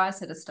the prior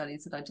set of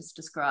studies that I just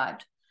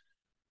described.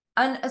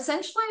 And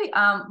essentially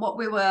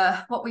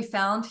what we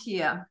found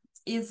here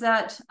is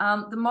that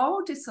the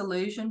moral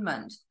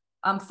disillusionment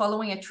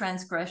following a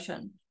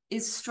transgression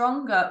is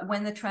stronger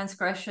when the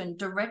transgression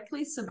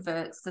directly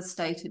subverts the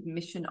stated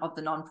mission of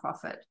the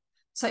nonprofit.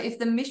 So if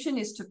the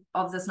mission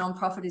of this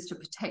nonprofit is to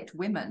protect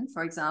women,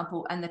 for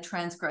example, and the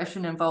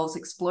transgression involves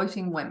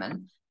exploiting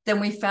women, then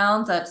we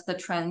found that the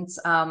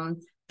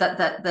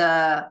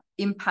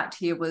impact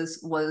here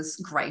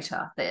was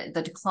greater.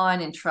 The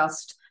decline in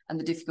trust and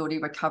the difficulty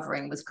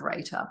recovering was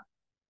greater.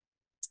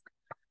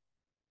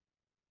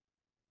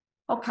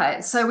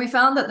 Okay, so we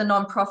found that the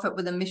nonprofit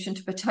with a mission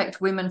to protect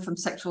women from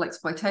sexual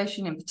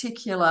exploitation in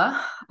particular,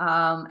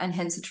 and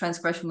hence the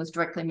transgression was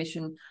directly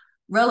mission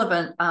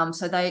relevant,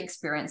 so they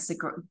experienced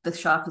the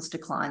sharpest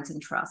declines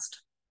in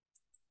trust.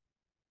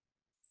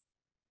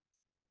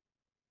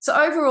 So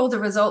overall, the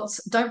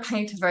results don't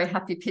paint a very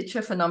happy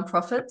picture for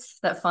nonprofits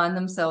that find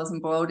themselves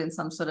embroiled in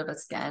some sort of a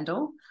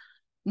scandal.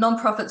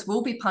 Nonprofits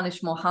will be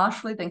punished more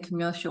harshly than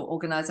commercial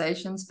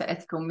organisations for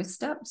ethical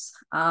missteps,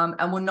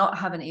 and will not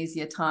have an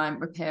easier time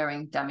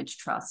repairing damaged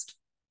trust.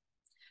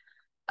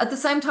 At the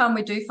same time,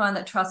 we do find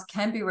that trust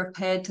can be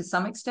repaired to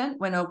some extent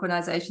when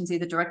organisations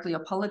either directly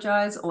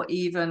apologise or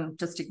even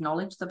just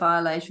acknowledge the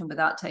violation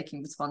without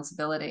taking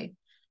responsibility.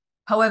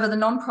 However, the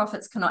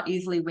nonprofits cannot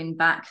easily win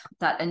back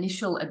that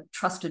initial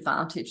trust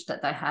advantage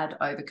that they had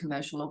over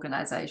commercial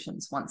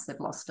organisations once they've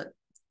lost it.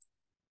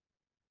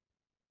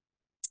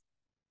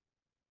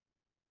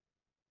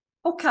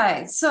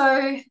 Okay,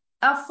 so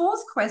our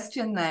fourth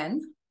question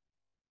then,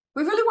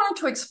 we really wanted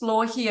to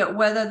explore here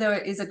whether there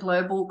is a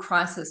global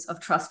crisis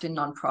of trust in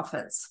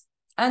nonprofits.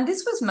 And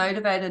this was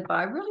motivated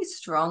by a really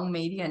strong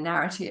media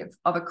narrative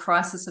of a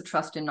crisis of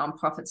trust in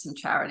nonprofits and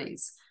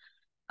charities.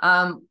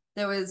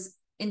 There was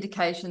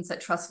indications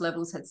that trust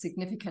levels had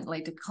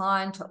significantly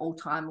declined to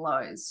all-time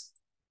lows.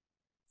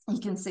 You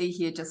can see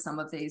here just some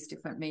of these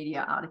different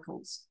media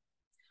articles.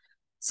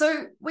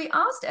 So we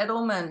asked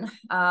Edelman,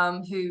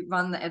 who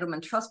run the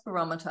Edelman Trust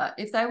Barometer,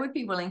 if they would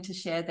be willing to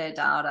share their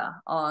data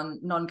on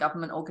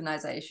non-government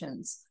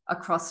organisations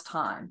across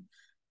time.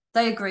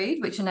 They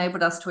agreed, which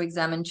enabled us to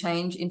examine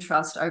change in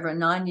trust over a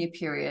 9-year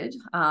period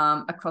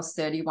across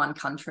 31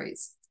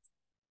 countries.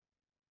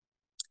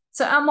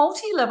 So our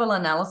multi-level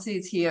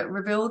analyses here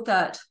revealed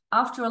that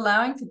after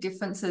allowing for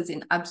differences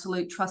in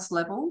absolute trust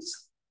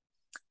levels,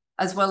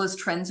 as well as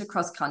trends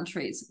across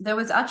countries, there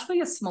was actually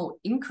a small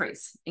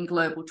increase in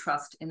global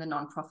trust in the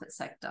nonprofit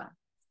sector.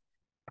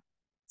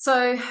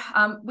 So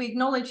we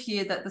acknowledge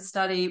here that the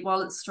study,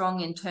 while it's strong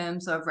in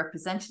terms of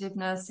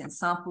representativeness, in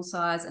sample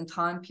size and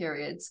time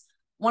periods,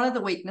 one of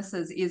the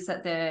weaknesses is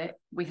that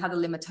we had a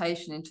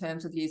limitation in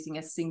terms of using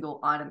a single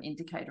item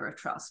indicator of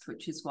trust,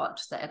 which is what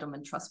the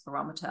Edelman Trust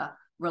Barometer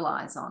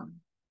relies on.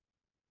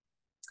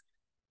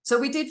 So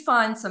we did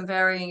find some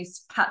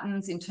various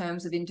patterns in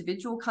terms of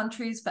individual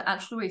countries, but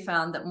actually we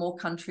found that more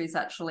countries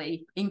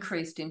actually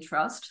increased in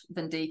trust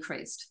than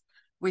decreased.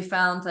 We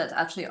found that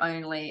actually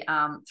only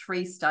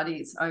 3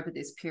 studies over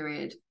this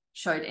period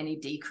showed any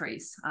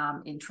decrease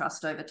in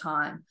trust over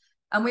time.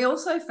 And we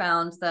also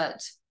found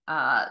that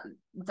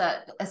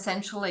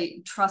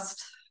essentially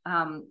trust,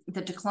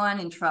 the decline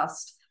in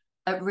trust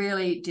it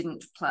really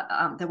didn't,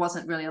 there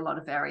wasn't really a lot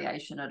of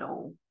variation at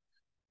all.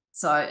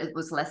 So it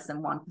was less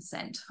than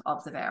 1%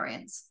 of the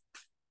variance.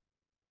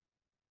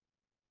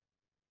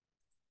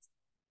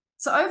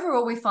 So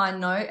overall, we find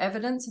no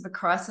evidence of a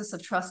crisis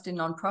of trust in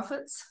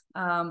nonprofits.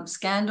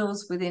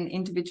 Scandals within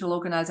individual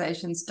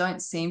organisations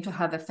don't seem to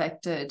have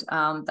affected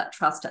that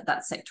trust at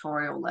that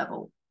sectorial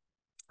level.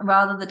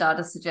 Rather, the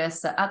data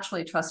suggests that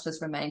actually trust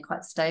has remained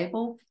quite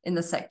stable in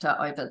the sector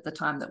over the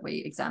time that we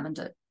examined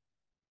it.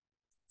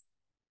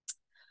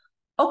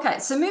 Okay,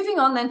 so moving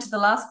on then to the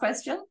last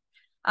question.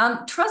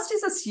 Trust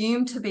is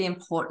assumed to be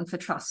important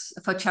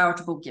for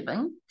charitable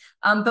giving,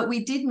 but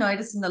we did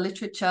notice in the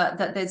literature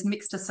that there's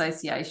mixed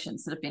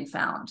associations that have been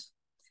found.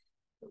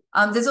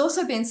 There's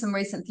also been some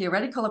recent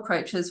theoretical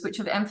approaches which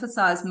have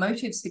emphasised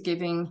motives for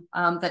giving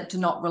that do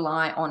not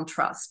rely on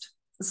trust.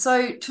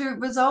 So to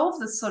resolve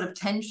this sort of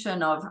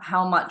tension of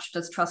how much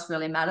does trust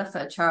really matter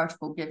for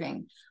charitable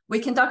giving, we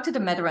conducted a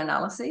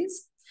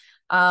meta-analysis.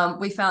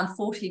 We found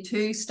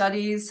 42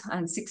 studies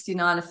and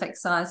 69 effect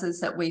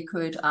sizes that we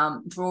could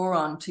draw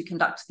on to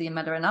conduct the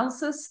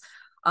meta-analysis.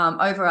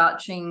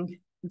 Overarching,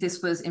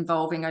 this was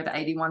involving over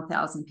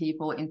 81,000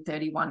 people in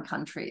 31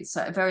 countries,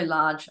 so a very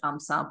large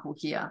sample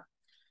here.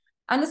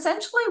 And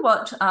essentially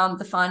what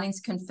the findings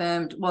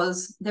confirmed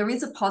was there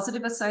is a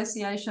positive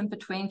association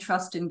between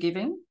trust and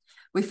giving.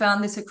 We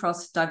found this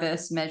across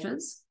diverse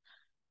measures.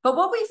 But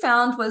what we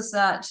found was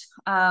that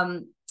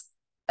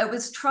it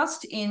was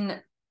trust in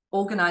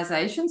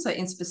organisations, so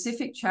in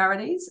specific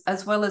charities,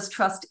 as well as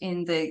trust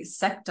in the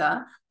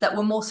sector that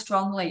were more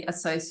strongly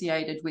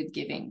associated with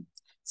giving.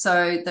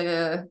 So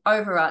the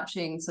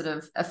overarching sort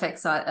of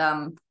effects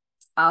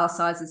R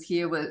sizes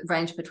here were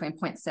ranged between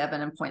 0.7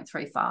 and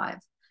 0.35.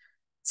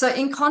 So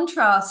in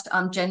contrast,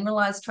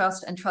 generalised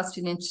trust and trust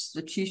in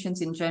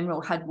institutions in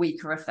general had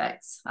weaker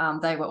effects.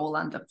 They were all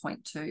under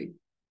 0.2.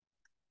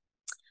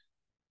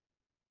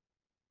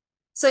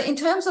 So in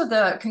terms of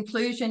the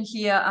conclusion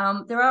here,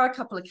 there are a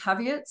couple of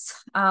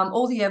caveats.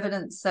 All the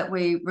evidence that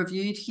we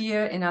reviewed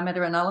here in our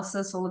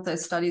meta-analysis, all of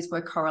those studies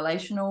were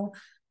correlational,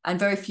 and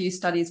very few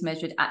studies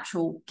measured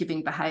actual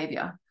giving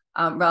behaviour.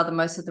 Rather,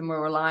 most of them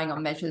were relying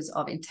on measures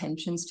of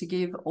intentions to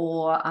give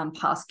or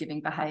past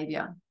giving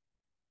behaviour.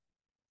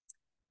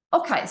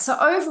 Okay, so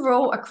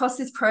overall, across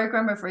this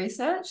program of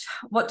research,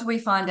 what do we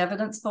find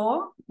evidence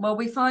for? Well,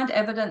 we find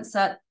evidence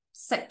that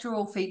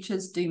sectoral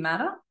features do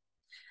matter.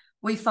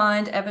 We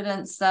find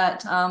evidence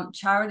that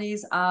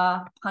charities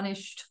are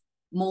punished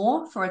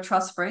more for a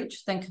trust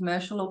breach than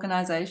commercial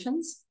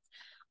organisations.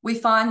 We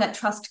find that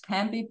trust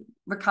can be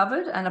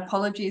recovered, and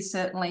apologies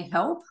certainly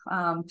help,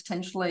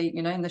 potentially,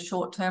 you know, in the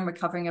short term,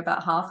 recovering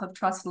about half of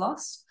trust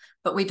lost.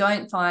 But we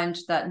don't find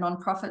that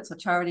nonprofits or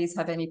charities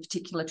have any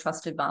particular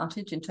trust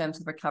advantage in terms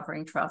of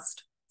recovering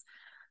trust.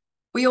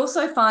 We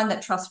also find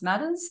that trust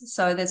matters.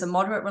 So there's a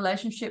moderate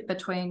relationship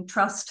between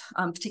trust,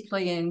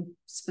 particularly in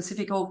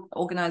specific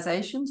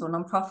organisations or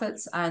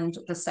nonprofits, and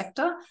the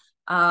sector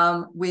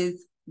with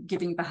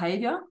giving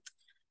behaviour.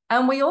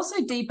 And we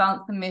also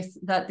debunk the myth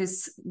that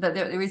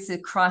there is a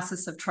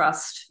crisis of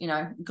trust, you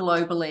know,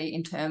 globally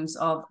in terms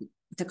of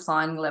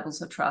declining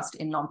levels of trust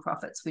in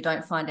nonprofits. We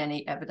don't find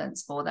any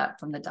evidence for that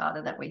from the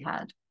data that we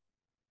had.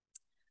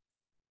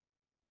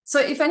 So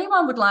if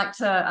anyone would like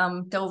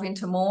to delve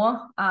into more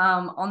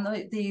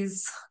on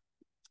these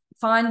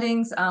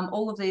findings,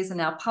 all of these are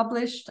now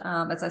published.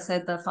 As I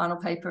said, the final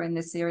paper in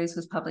this series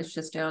was published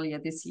just earlier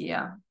this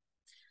year.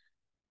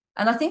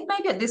 And I think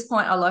maybe at this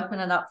point, I'll open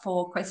it up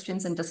for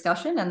questions and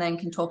discussion, and then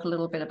can talk a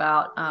little bit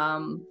about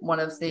one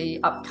of the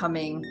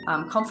upcoming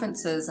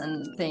conferences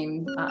and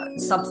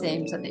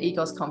sub-themes at the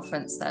EGOS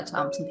conference that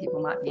some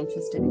people might be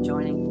interested in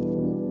joining.